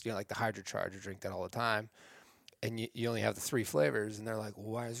does like the Hydrocharge, drink that all the time, and you only have the 3 flavors? And they're like,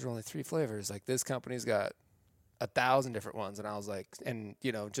 well, why is there only 3 flavors? Like this company's got 1,000 different ones. And I was like, and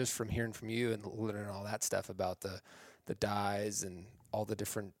just from hearing from you and learning all that stuff about the dyes and all the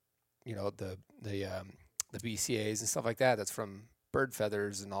different, the BCAAs and stuff like that, that's from bird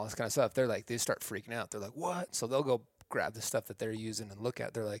feathers and all this kind of stuff. They're like, they start freaking out. They're like, what? So they'll go grab the stuff that they're using and look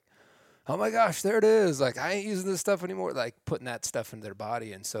at. They're like, oh my gosh, there it is. Like, I ain't using this stuff anymore. Like putting that stuff into their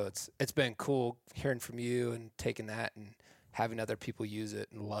body. And so it's been cool hearing from you and taking that and having other people use it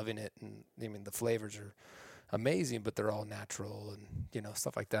and loving it. And I mean, the flavors are amazing, but they're all natural and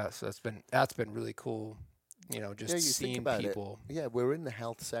stuff like that. So that's been really cool. Just seeing people. Yeah, we're in the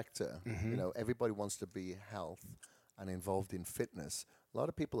health sector. Everybody wants to be health and involved in fitness. A lot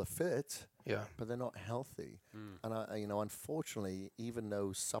of people are fit, but they're not healthy. And unfortunately, even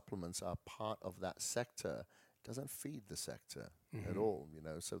though supplements are part of that sector, it doesn't feed the sector at all.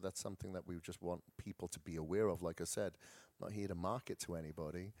 So that's something that we just want people to be aware of. Like I said, I'm not here to market to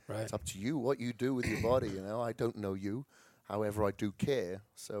anybody. Right. It's up to you what you do with your body. I don't know you. However, I do care.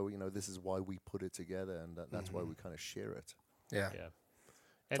 So, this is why we put it together, and that's why we kind of share it. Yeah.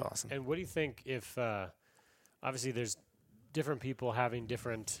 And, awesome. And what do you think if, obviously there's different people having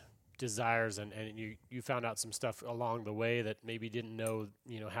different desires, and you found out some stuff along the way that maybe didn't know,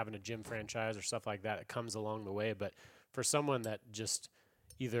 having a gym franchise or stuff like that, it comes along the way. But for someone that just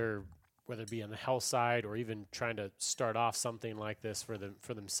either, whether it be on the health side or even trying to start off something like this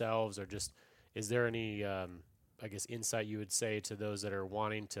for themselves, or just, is there any, I guess, insight you would say to those that are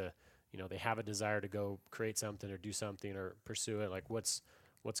wanting to, they have a desire to go create something or do something or pursue it? Like what's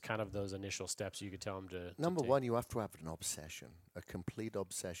kind of those initial steps you could tell them to Number take? one, you have to have an obsession, a complete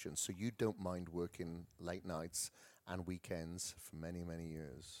obsession. So you don't mind working late nights and weekends for many, many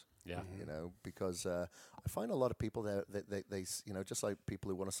years. Yeah. Because I find a lot of people they just like people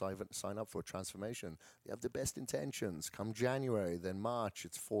who want to sign up for a transformation, they have the best intentions. Come January, then March,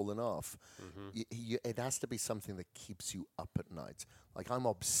 it's fallen off. It has to be something that keeps you up at night. Like, I'm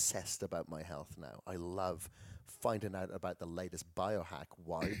obsessed about my health now. I love finding out about the latest biohack.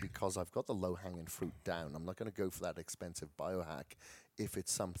 Why? Because I've got the low-hanging fruit down. I'm not going to go for that expensive biohack if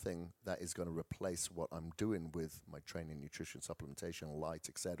it's something that is going to replace what I'm doing with my training, nutrition, supplementation, light,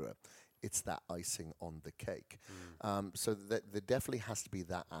 etc. It's that icing on the cake. So there definitely has to be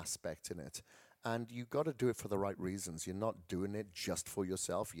that aspect in it. And you got to do it for the right reasons. You're not doing it just for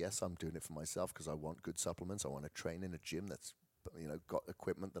yourself. Yes, I'm doing it for myself because I want good supplements. I want to train in a gym that's got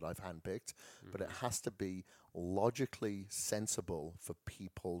equipment that I've handpicked, but it has to be logically sensible for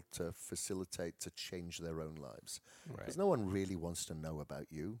people to facilitate, to change their own lives. Because no one really wants to know about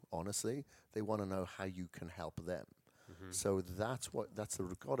you, honestly. They want to know how you can help them. So that's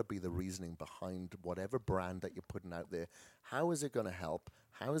got to be the reasoning behind whatever brand that you're putting out there. How is it going to help?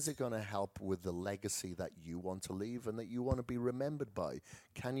 How is it going to help with the legacy that you want to leave and that you want to be remembered by?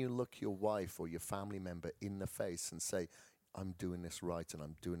 Can you look your wife or your family member in the face and say, I'm doing this right and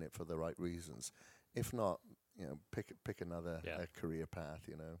I'm doing it for the right reasons? If not, pick another career path,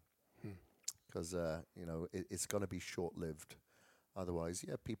 because it's going to be short-lived. Otherwise,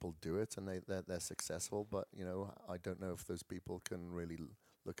 people do it and they're successful, but I don't know if those people can really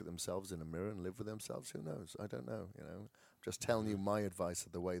look at themselves in a mirror and live with themselves. Who knows? I don't know. Just telling you my advice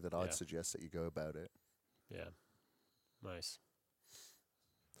of the way that I'd suggest that you go about it. Yeah, nice.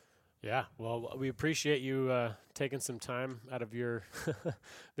 Yeah, well, we appreciate you taking some time out of your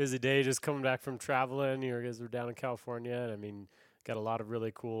busy day, just coming back from traveling. You guys were down in California, and I mean, got a lot of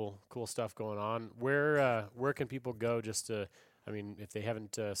really cool stuff going on. Where can people go just to, I mean, if they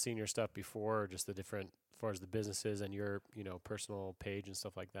haven't seen your stuff before, or just the different, as far as the businesses and your, personal page and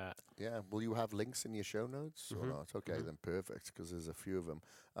stuff like that? Yeah. Will you have links in your show notes or not? Okay, then perfect, because there's a few of them.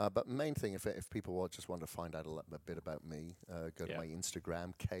 But main thing, if people just want to find out a bit about me, go to my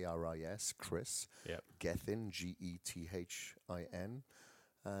Instagram, Kris, Gethin, Gethin.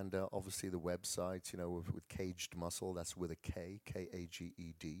 And obviously the website, with Kaged Muscle, that's with a K,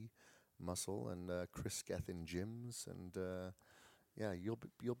 Kaged Muscle, and Kris Gethin Gyms. And yeah, you'll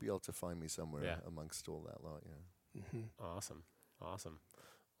be able to find me somewhere Yeah. amongst all that lot. Yeah. Awesome.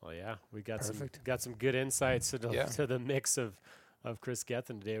 Well, yeah, we got Perfect. some good insights to Yeah. the mix of Kris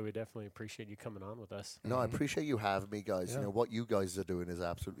Gethin today. We definitely appreciate you coming on with us. No, I appreciate you having me, guys. Yeah. You know, what you guys are doing is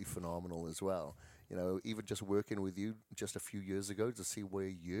absolutely phenomenal as well. You know, even just working with you just a few years ago to see where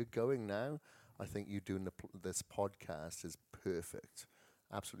you're going now, I think you doing this podcast is perfect.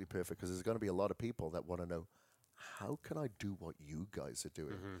 Absolutely perfect, because there's going to be a lot of people that want to know, how can I do what you guys are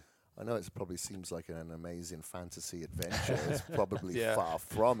doing? I know it probably seems like an amazing fantasy adventure. It's probably Yeah. far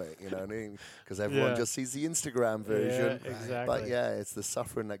from it, you know what I mean? Because everyone Yeah. just sees the Instagram version. Yeah, exactly. But yeah, it's the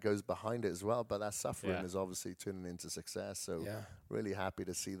suffering that goes behind it as well. But that suffering Yeah. is obviously turning into success. So Yeah. really happy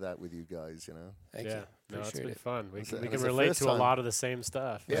to see that with you guys, you know? Thank yeah, you. no, it's Appreciate been it. fun. We It's can, a- we it's can the relate first to a time. lot of the same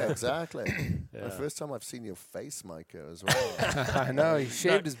stuff. Yeah, exactly. Yeah. The first time I've seen your face, Micah, as well. I know he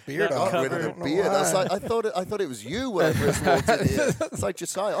shaved his beard not off. covered. With I a don't know beard. I was why. like, I thought it was you when I first walked in here. It's like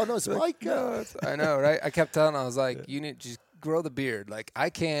Josiah. Oh no, it's Micah. No, I know, right? I kept telling him, I was like, you need to just grow the beard. Like, I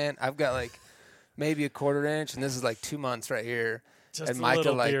can't. I've got like maybe a 1/4 inch, and this is like 2 months right here. Just and a Micah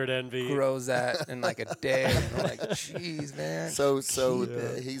little like beard envy. grows that in like a day. And I'm like, jeez, man. So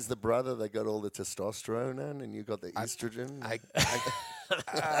Yeah. he's the brother that got all the testosterone in, and you got the estrogen.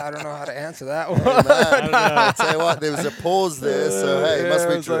 I don't know how to answer that one. Hey, man, I don't know. I tell you what, there was a pause there, so hey, it must I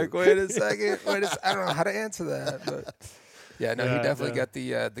be was true. like, wait a second. I don't know how to answer that. But yeah, no, Yeah, he definitely no. got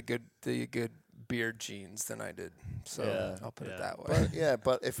the good beard genes than I did. So Yeah, I'll put it yeah. that way. But yeah,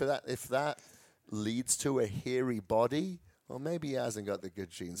 but if that leads to a hairy body, well, maybe he hasn't got the good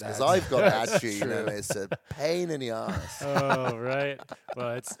genes, because That's- I've got that that's gene, true. and it's a pain in the ass. Oh, right.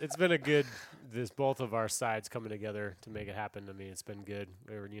 Well, it's been a good both of our sides coming together to make it happen. I mean, it's been good.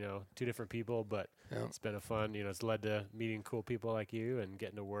 We were, two different people, but Yeah. it's been a fun. It's led to meeting cool people like you and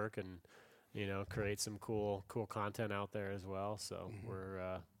getting to work and create some cool content out there as well. So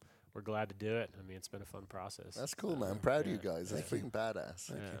we're glad to do it. I mean, it's been a fun process. That's cool, man. I'm proud of you yeah. guys. That's freaking badass.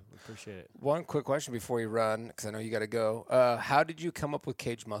 Yeah, we appreciate it. One quick question before you run, because I know you got to go. How did you come up with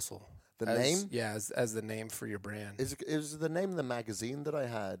Kaged Muscle? The As- name? Yeah, as the name for your brand. It was the name of the magazine that I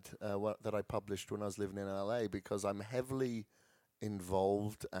had, that I published when I was living in LA, because I'm heavily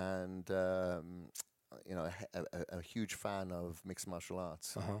involved and a huge fan of mixed martial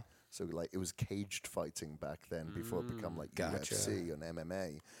arts. Uh-huh. So like it was caged fighting back then before it become like Gotcha. UFC and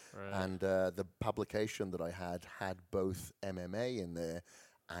MMA. Right. And the publication that I had both MMA in there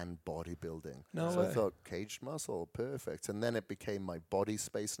and bodybuilding. No so I way. thought Caged Muscle, perfect. And then it became my Body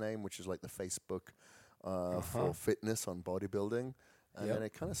Space name, which is like the Facebook for fitness on bodybuilding. And Yep. then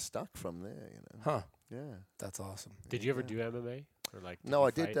it kind of stuck from there, Huh. Yeah. That's awesome. Did you ever do MMA or like? No, you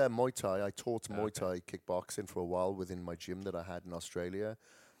I did fight? Muay Thai. I taught Muay Okay. Thai kickboxing for a while within my gym that I had in Australia.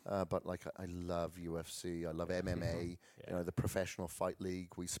 But like I love UFC. I love MMA. Yeah. The Professional Fight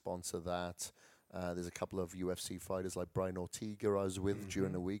League. We sponsor that. There's a couple of UFC fighters like Brian Ortega I was with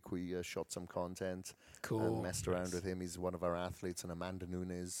during the week. We shot some content Cool. and messed around with him. He's one of our athletes. And Amanda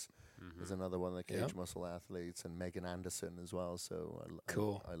Nunes is another one of the Cage Yep. Muscle athletes. And Megan Anderson as well. So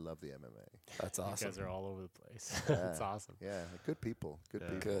Cool. I love the MMA. That's You awesome. guys are all over the place. Yeah. It's awesome. Yeah, good people. Good Yeah.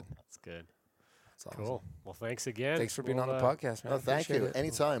 people. Good. That's good. That's awesome. Cool. Well, thanks again. Thanks for being We'll, on the podcast, man. Oh, thank Appreciate you. it.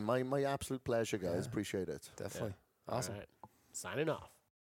 Anytime. My absolute pleasure, guys. Yeah. Appreciate it. Definitely. All Awesome. right. Signing off.